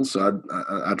down the middle. So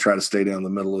I try to stay down the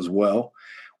middle as well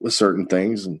with certain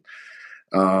things. And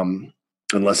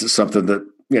unless it's something that,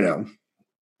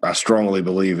 I strongly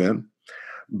believe in.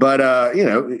 But,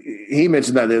 he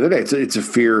mentioned that the other day. It's a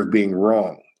fear of being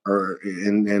wrong.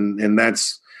 And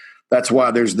that's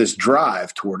why there's this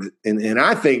drive toward it. And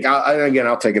I think,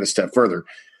 I'll take it a step further.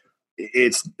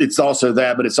 It's also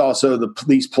that, but it's also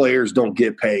these players don't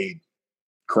get paid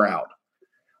crowd.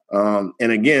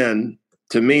 And again,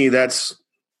 to me, this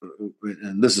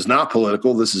is not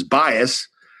political. This is bias.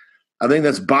 I think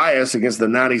that's bias against the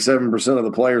 97% of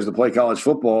the players that play college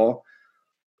football,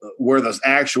 where the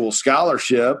actual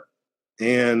scholarship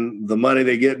and the money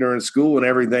they get during school and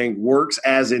everything works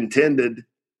as intended.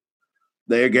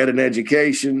 They get an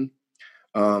education.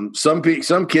 Some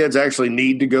kids actually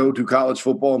need to go to college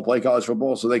football and play college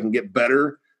football so they can get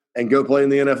better and go play in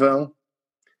the NFL.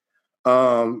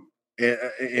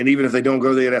 And even if they don't go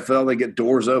to the NFL, they get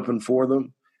doors open for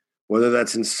them, whether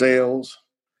that's in sales,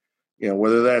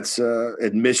 whether that's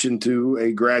admission to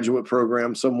a graduate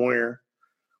program somewhere,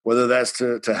 whether that's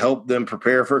to help them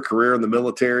prepare for a career in the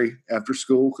military after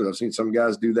school, because I've seen some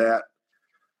guys do that.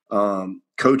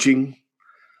 Coaching.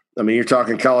 I mean, you're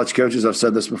talking college coaches. I've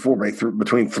said this before,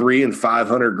 between $300,000 and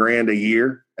 $500,000 a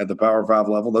year at the Power 5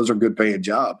 level. Those are good paying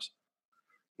jobs.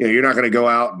 You're not going to go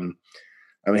out and,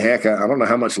 heck, I don't know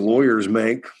how much lawyers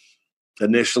make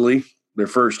initially their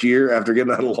first year after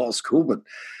getting out of law school, but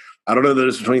I don't know that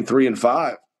it's between 3 and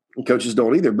 5. and coaches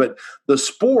don't either. But the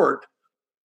sport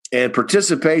and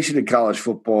participation in college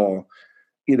football,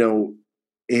 and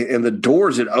the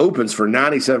doors it opens for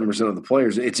 97% of the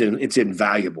players, it's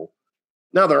invaluable.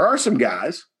 Now, there are some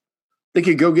guys that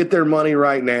could go get their money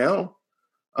right now,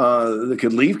 that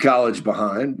could leave college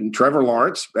behind. And Trevor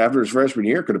Lawrence, after his freshman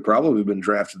year, could have probably been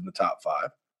drafted in the top 5.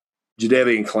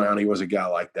 Jadeveon Clowney was a guy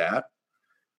like that.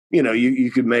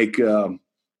 You could make a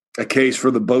case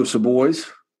for the Bosa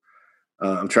boys.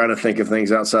 I'm trying to think of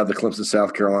things outside the Clemson,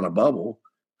 South Carolina bubble.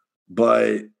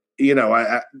 But,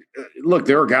 I look,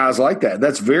 there are guys like that.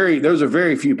 Those are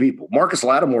very few people. Marcus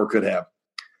Lattimore could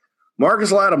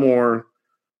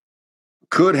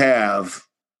have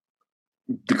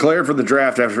declared for the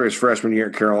draft after his freshman year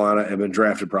at Carolina and been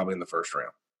drafted probably in the first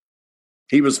round.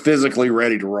 He was physically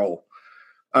ready to roll.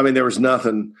 I mean, there was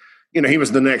nothing, he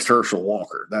was the next Herschel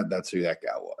Walker. That's who that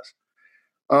guy was.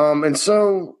 And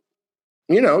so,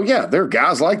 there are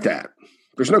guys like that.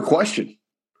 There's no question.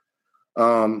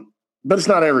 But it's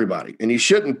not everybody. And you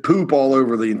shouldn't poop all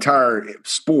over the entire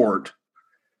sport,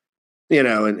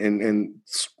 and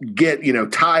get,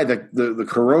 tie the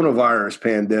coronavirus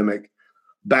pandemic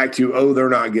back to, they're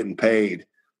not getting paid,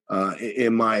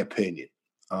 in my opinion.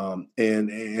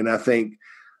 And I think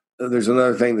there's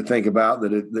another thing to think about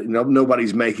that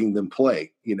nobody's making them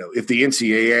play. If the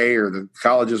NCAA or the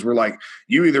colleges were like,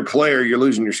 you either play or you're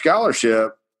losing your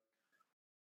scholarship,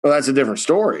 well, that's a different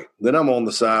story. Then I'm on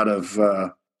the side of,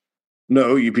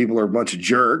 no, you people are a bunch of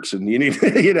jerks, and you need,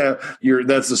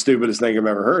 that's the stupidest thing I've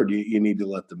ever heard. You need to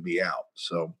let them be out.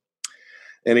 So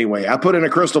anyway, I put in a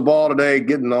crystal ball today,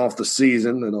 getting off the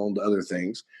season and on to other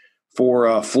things,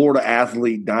 for Florida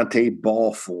athlete Dante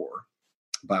Balfour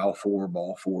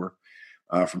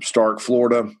from Stark,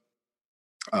 Florida.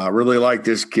 Really like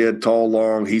this kid, tall,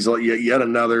 long. He's yet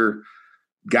another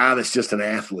guy that's just an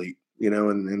athlete,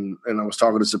 and I was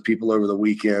talking to some people over the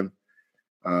weekend,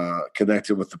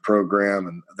 connected with the program,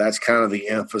 and that's kind of the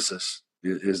emphasis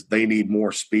is they need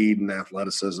more speed and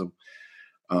athleticism.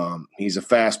 He's a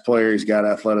fast player. He's got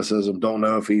athleticism. Don't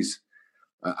know if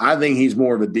I think he's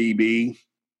more of a DB,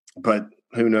 but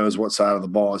who knows what side of the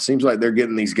ball. It seems like they're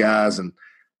getting these guys, and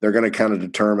they're going to kind of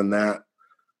determine that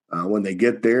when they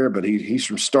get there. But he's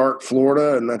from Stark,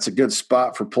 Florida, and that's a good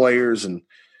spot for players. And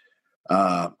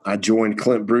I joined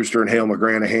Clint Brewster and Hale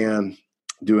McGranahan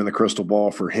doing the crystal ball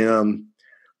for him.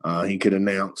 He could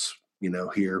announce,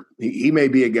 here. He may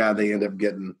be a guy they end up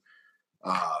getting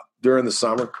during the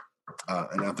summer,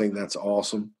 and I think that's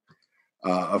awesome.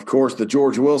 Of course, the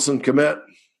George Wilson commit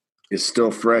is still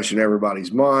fresh in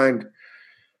everybody's mind.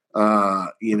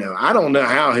 I don't know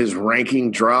how his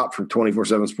ranking dropped from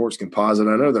 24/7 Sports Composite.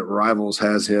 I know that Rivals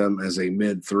has him as a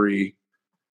mid-3,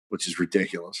 which is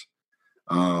ridiculous.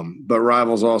 But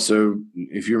Rivals also,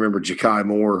 if you remember Ja'Kai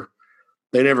Moore,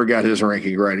 they never got his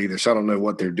ranking right either, so I don't know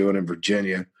what they're doing in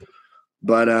Virginia.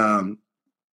 But,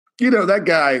 that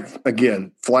guy,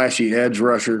 again, flashy edge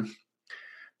rusher,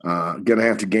 going to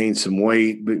have to gain some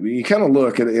weight. But you kind of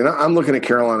look at it, and I'm looking at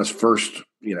Carolina's first,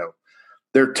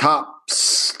 their top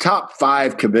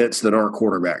 5 commits that aren't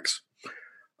quarterbacks.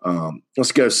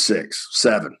 Let's go 6,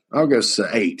 7. I'll go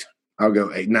 8. I'll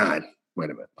go 8, 9. Wait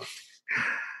a minute.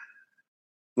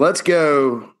 Let's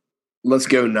go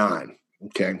 9.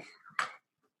 Okay.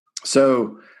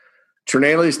 So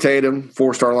Trinalius Tatum,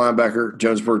 4-star linebacker,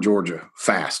 Jonesboro, Georgia,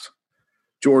 fast.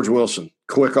 George Wilson,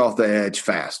 quick off the edge,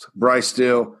 fast. Bryce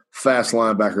Steele, fast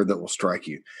linebacker that will strike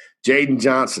you. Jaden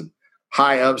Johnson,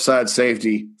 high upside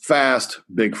safety, fast,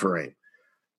 big frame.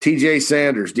 TJ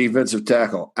Sanders, defensive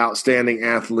tackle, outstanding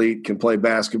athlete, can play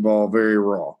basketball, very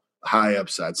raw, high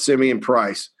upside. Simeon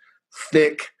Price,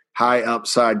 thick, high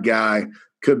upside guy,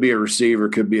 could be a receiver,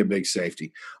 could be a big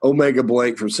safety. Omega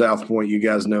Blank from South Point, you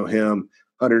guys know him,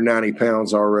 190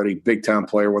 pounds already, big-time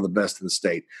player, one of the best in the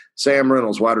state. Sam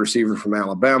Reynolds, wide receiver from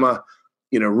Alabama,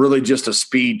 really just a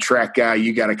speed track guy.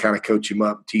 You got to kind of coach him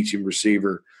up, teach him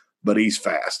receiver, but he's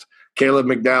fast. Caleb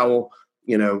McDowell,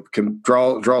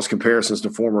 draws comparisons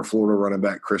to former Florida running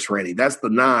back Chris Rainey. That's the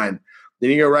 9. Then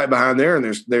you go right behind there, and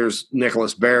there's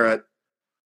Nicholas Barrett,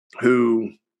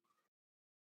 who,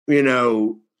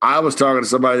 I was talking to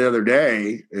somebody the other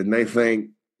day, and they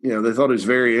think, they thought he was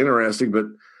very interesting, but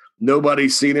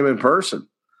nobody's seen him in person.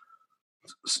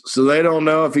 So they don't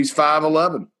know if he's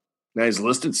 5'11". Now he's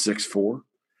listed 6'4".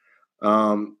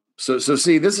 So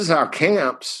see, this is how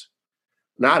camps,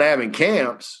 not having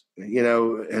camps,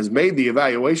 has made the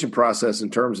evaluation process in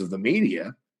terms of the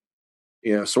media,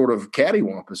 sort of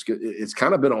cattywampus. It's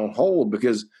kind of been on hold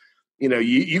because,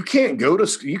 you can't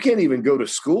even go to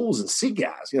schools and see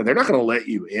guys. They're not going to let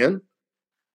you in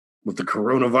with the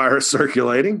coronavirus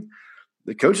circulating.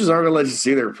 the coaches aren't going to let you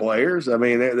see their players. I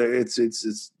mean, it's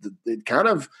it kind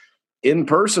of in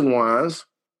person wise,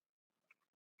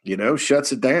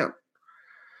 shuts it down.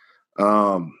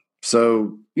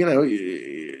 So,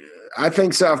 I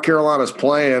think South Carolina's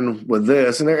plan with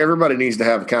this, and everybody needs to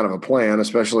have kind of a plan,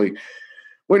 especially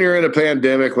when you're in a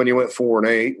pandemic, when you went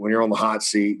 4-8, when you're on the hot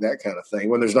seat, that kind of thing,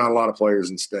 when there's not a lot of players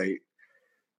in state.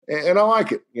 And I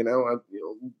like it.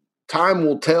 Time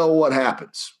will tell what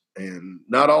happens, and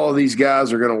not all of these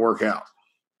guys are going to work out,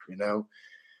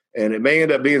 and it may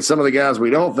end up being some of the guys we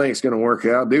don't think is going to work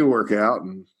out, do work out.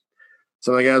 And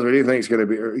some of the guys we do think is going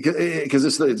to be, because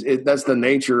that's the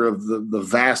nature of the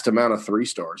vast amount of 3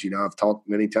 stars. I've talked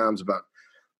many times about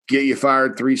get you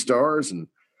fired 3 stars and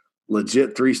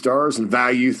legit 3 stars and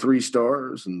value 3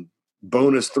 stars and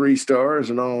bonus 3 stars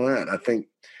and all that. I think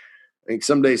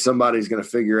someday somebody's going to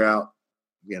figure out,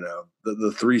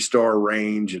 the 3-star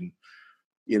range and,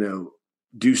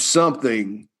 do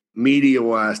something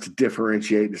media-wise to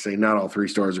differentiate, to say not all 3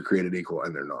 stars are created equal,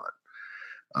 and they're not.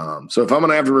 So if I'm going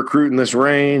to have to recruit in this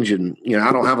range and,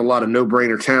 I don't have a lot of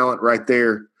no-brainer talent right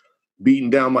there beating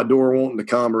down my door wanting to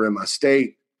come or in my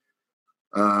state,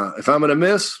 if I'm going to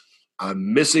miss,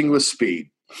 I'm missing with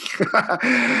speed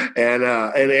and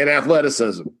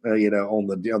athleticism, on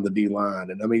the D line.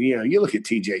 And I mean, you look at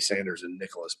TJ Sanders and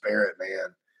Nicholas Barrett,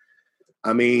 man.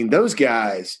 I mean, those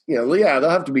guys, they'll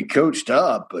have to be coached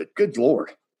up, but good Lord,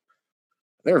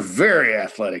 they're very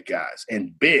athletic guys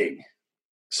and big.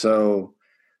 So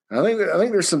I think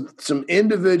there's some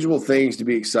individual things to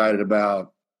be excited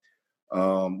about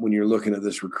when you're looking at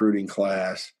this recruiting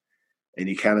class, and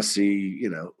you kind of see,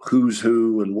 who's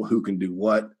who and who can do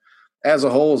what. As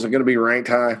a whole, is it going to be ranked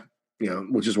high?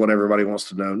 Which is what everybody wants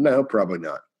to know. No, probably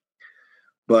not.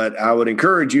 But I would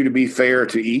encourage you to be fair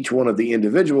to each one of the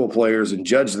individual players and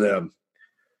judge them,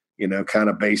 kind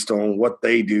of based on what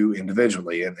they do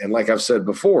individually. And like I've said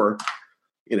before,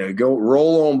 go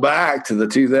roll on back to the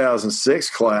 2006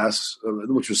 class,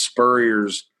 which was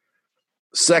Spurrier's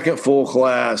second full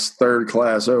class, third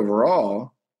class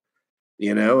overall,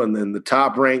 and then the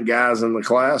top ranked guys in the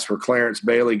class were Clarence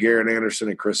Bailey, Garrett Anderson,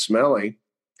 and Chris Smelly.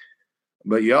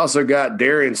 But you also got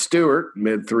Darian Stewart,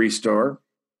 mid 3-star,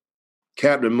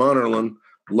 Captain Munnerlin,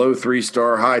 low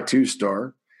 3-star, high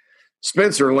 2-star.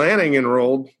 Spencer Lanning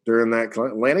enrolled during that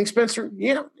class. Lanning Spencer?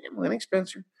 Yeah, Lanning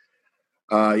Spencer.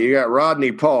 You got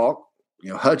Rodney Paul.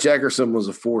 Hutch Eckerson was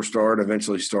a 4-star and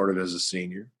eventually started as a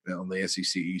senior on the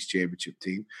SEC East Championship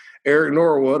team. Eric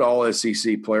Norwood,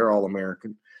 all-SEC player,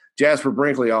 All-American. Jasper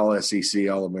Brinkley, all-SEC,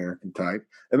 All-American type.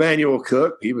 Emmanuel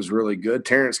Cook, he was really good.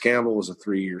 Terrence Campbell was a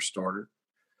 3-year starter.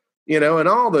 And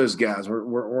all those guys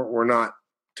were not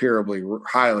terribly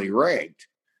highly ranked.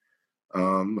 A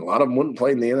lot of them wouldn't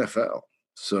play in the NFL.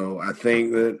 So I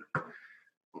think that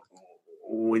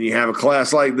when you have a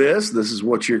class like this is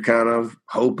what you're kind of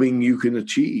hoping you can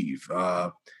achieve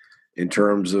in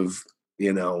terms of,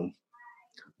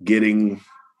 getting,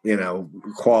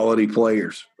 quality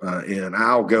players. And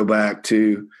I'll go back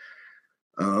to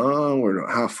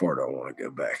how far do I want to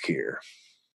go back here?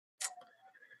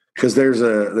 Because there's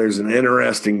an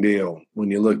interesting deal when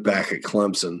you look back at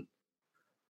Clemson.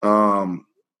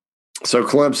 So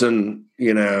Clemson,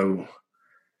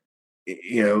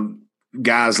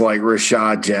 guys like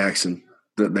Rashad Jackson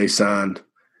that they signed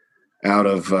out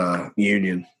of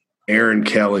Union, Aaron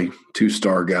Kelly,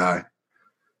 2-star guy,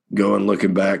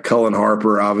 looking back. Cullen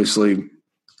Harper obviously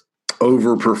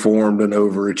overperformed and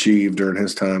overachieved during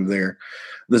his time there.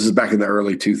 This is back in the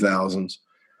early 2000s.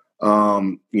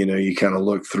 You kind of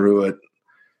look through it.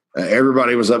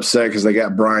 Everybody was upset because they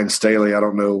got Brian Staley. I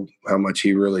don't know how much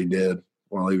he really did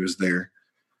while he was there.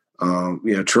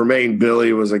 Tremaine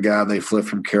Billy was a guy they flipped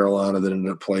from Carolina that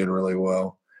ended up playing really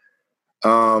well.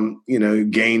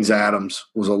 Gaines Adams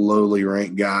was a lowly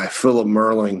ranked guy. Philip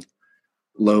Merling,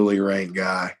 lowly ranked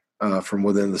guy from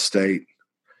within the state.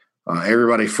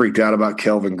 Everybody freaked out about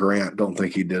Kelvin Grant. Don't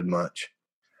think he did much.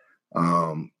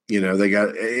 They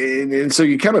got, and so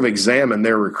you kind of examine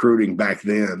their recruiting back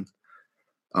then.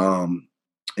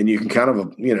 And you can kind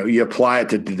of, you apply it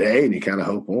to today and you kind of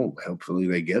hope, hopefully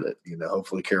they get it.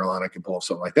 Hopefully Carolina can pull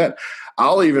something like that.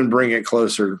 I'll even bring it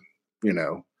closer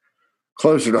to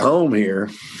home here,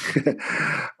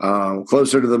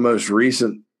 closer to the most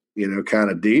recent,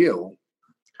 kind of deal.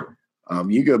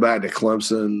 You go back to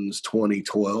Clemson's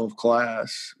 2012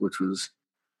 class, which was,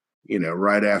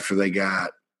 right after they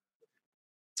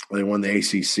won the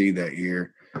ACC that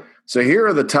year. So here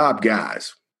are the top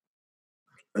guys.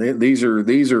 These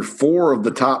are 4 of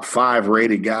the top 5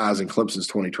 rated guys in Clemson's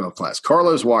 2012 class.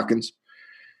 Carlos Watkins,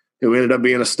 who ended up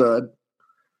being a stud.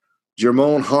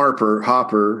 Jermone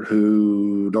Hopper,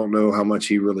 who don't know how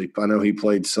much I know he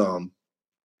played some.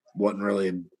 Wasn't really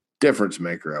a difference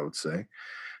maker, I would say.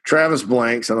 Travis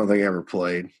Blanks, I don't think he ever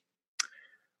played.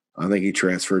 I think he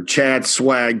transferred. Chad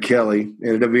Swag Kelly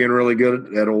ended up being really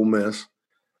good at Ole Miss.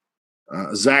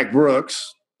 Zach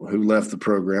Brooks, who left the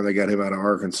program. They got him out of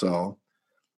Arkansas.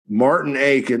 Martin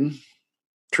Aiken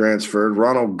transferred.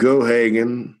 Ronald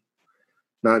Gohagen,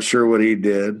 not sure what he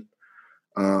did.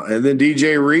 And then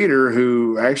DJ Reader,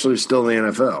 who actually is still in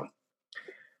the NFL.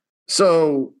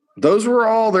 So those were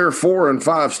all their 4- and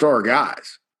 5-star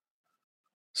guys.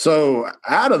 So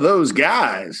out of those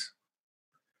guys,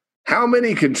 how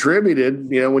many contributed,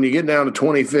 when you get down to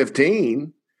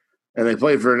 2015 and they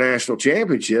played for a national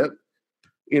championship,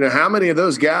 how many of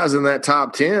those guys in that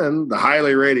top 10, the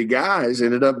highly rated guys,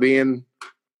 ended up being,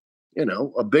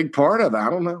 a big part of it? I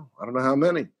don't know. I don't know how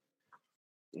many.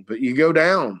 But you go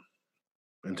down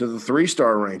into the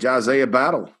 3-star range. Isaiah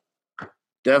Battle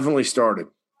definitely started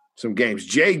some games.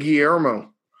 Jay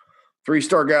Guillermo,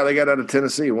 3-star guy they got out of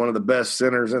Tennessee, one of the best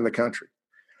centers in the country.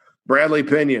 Bradley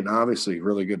Pinion, obviously,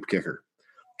 really good kicker.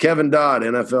 Kevin Dodd,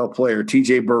 NFL player.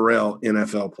 TJ Burrell,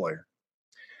 NFL player.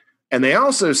 And they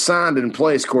also signed and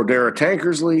placed Cordero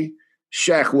Tankersley,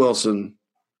 Shaq Wilson,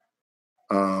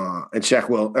 Shaq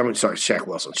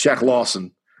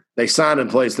Lawson. They signed and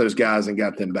placed those guys and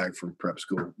got them back from prep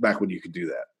school, back when you could do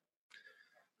that.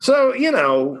 So,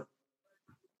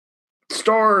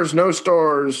 stars, no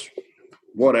stars,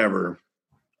 whatever.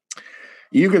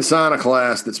 You can sign a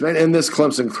class that's been – and this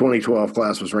Clemson 2012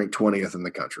 class was ranked 20th in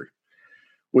the country,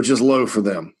 which is low for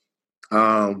them.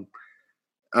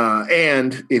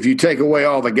 And if you take away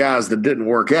all the guys that didn't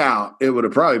work out, it would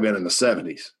have probably been in the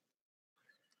 70s.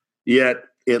 Yet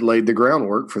it laid the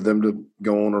groundwork for them to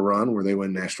go on a run where they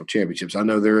win national championships. I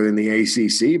know they're in the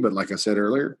ACC, but like I said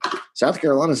earlier, South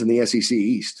Carolina's in the SEC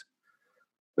East.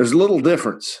 There's a little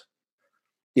difference.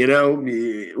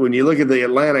 When you look at the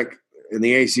Atlantic in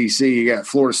the ACC, you got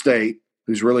Florida State,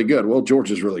 who's really good. Well,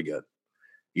 Georgia's really good.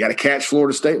 You got to catch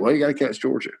Florida State. Well, you got to catch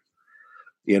Georgia.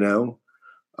 And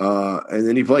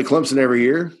then you play Clemson every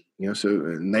year,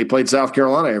 and they played South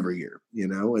Carolina every year,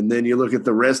 and then you look at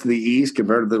the rest of the East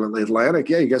compared to the Atlantic.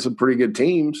 Yeah, you got some pretty good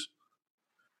teams.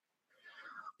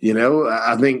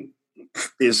 I think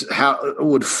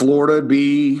would Florida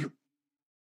be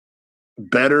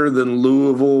better than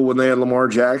Louisville when they had Lamar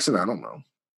Jackson? I don't know.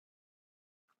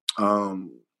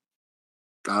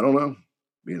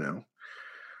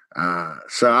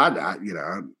 So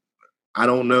I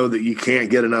don't know that you can't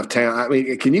get enough talent. I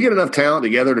mean, can you get enough talent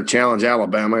together to challenge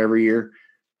Alabama every year,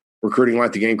 recruiting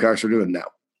like the Gamecocks are doing? No.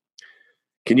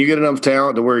 Can you get enough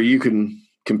talent to where you can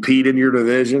compete in your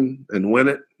division and win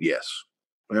it? Yes,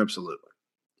 absolutely.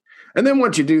 And then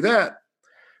once you do that,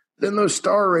 then those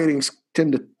star ratings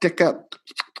tend to tick up.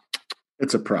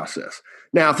 It's a process.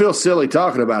 Now, I feel silly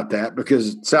talking about that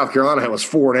because South Carolina was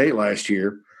 4-8 last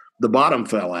year. The bottom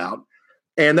fell out.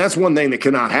 And that's one thing that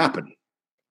cannot happen.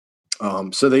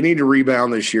 So they need to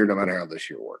rebound this year, no matter how this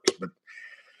year works. But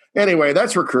anyway,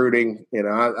 that's recruiting.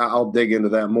 I'll dig into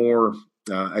that more.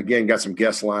 Again, got some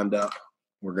guests lined up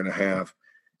we're going to have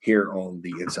here on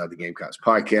the Inside the Gamecocks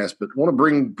podcast. But want to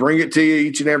bring it to you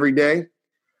each and every day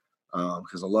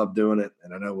because I love doing it.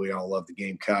 And I know we all love the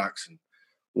Gamecocks and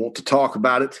want to talk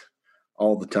about it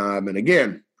all the time. And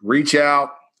again, reach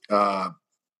out,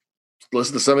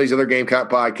 listen to some of these other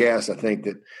Gamecock podcasts. I think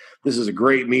that this is a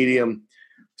great medium.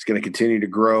 It's going to continue to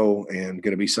grow and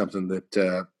going to be something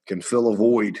that can fill a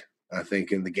void, I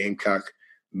think, in the Gamecock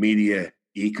media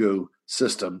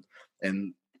ecosystem.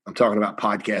 And I'm talking about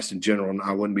podcasts in general, and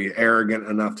I wouldn't be arrogant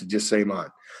enough to just say mine.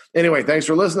 Anyway, thanks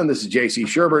for listening. This is J.C.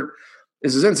 Sherbert.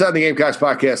 This is Inside the Gamecocks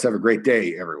podcast. Have a great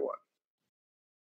day, everyone.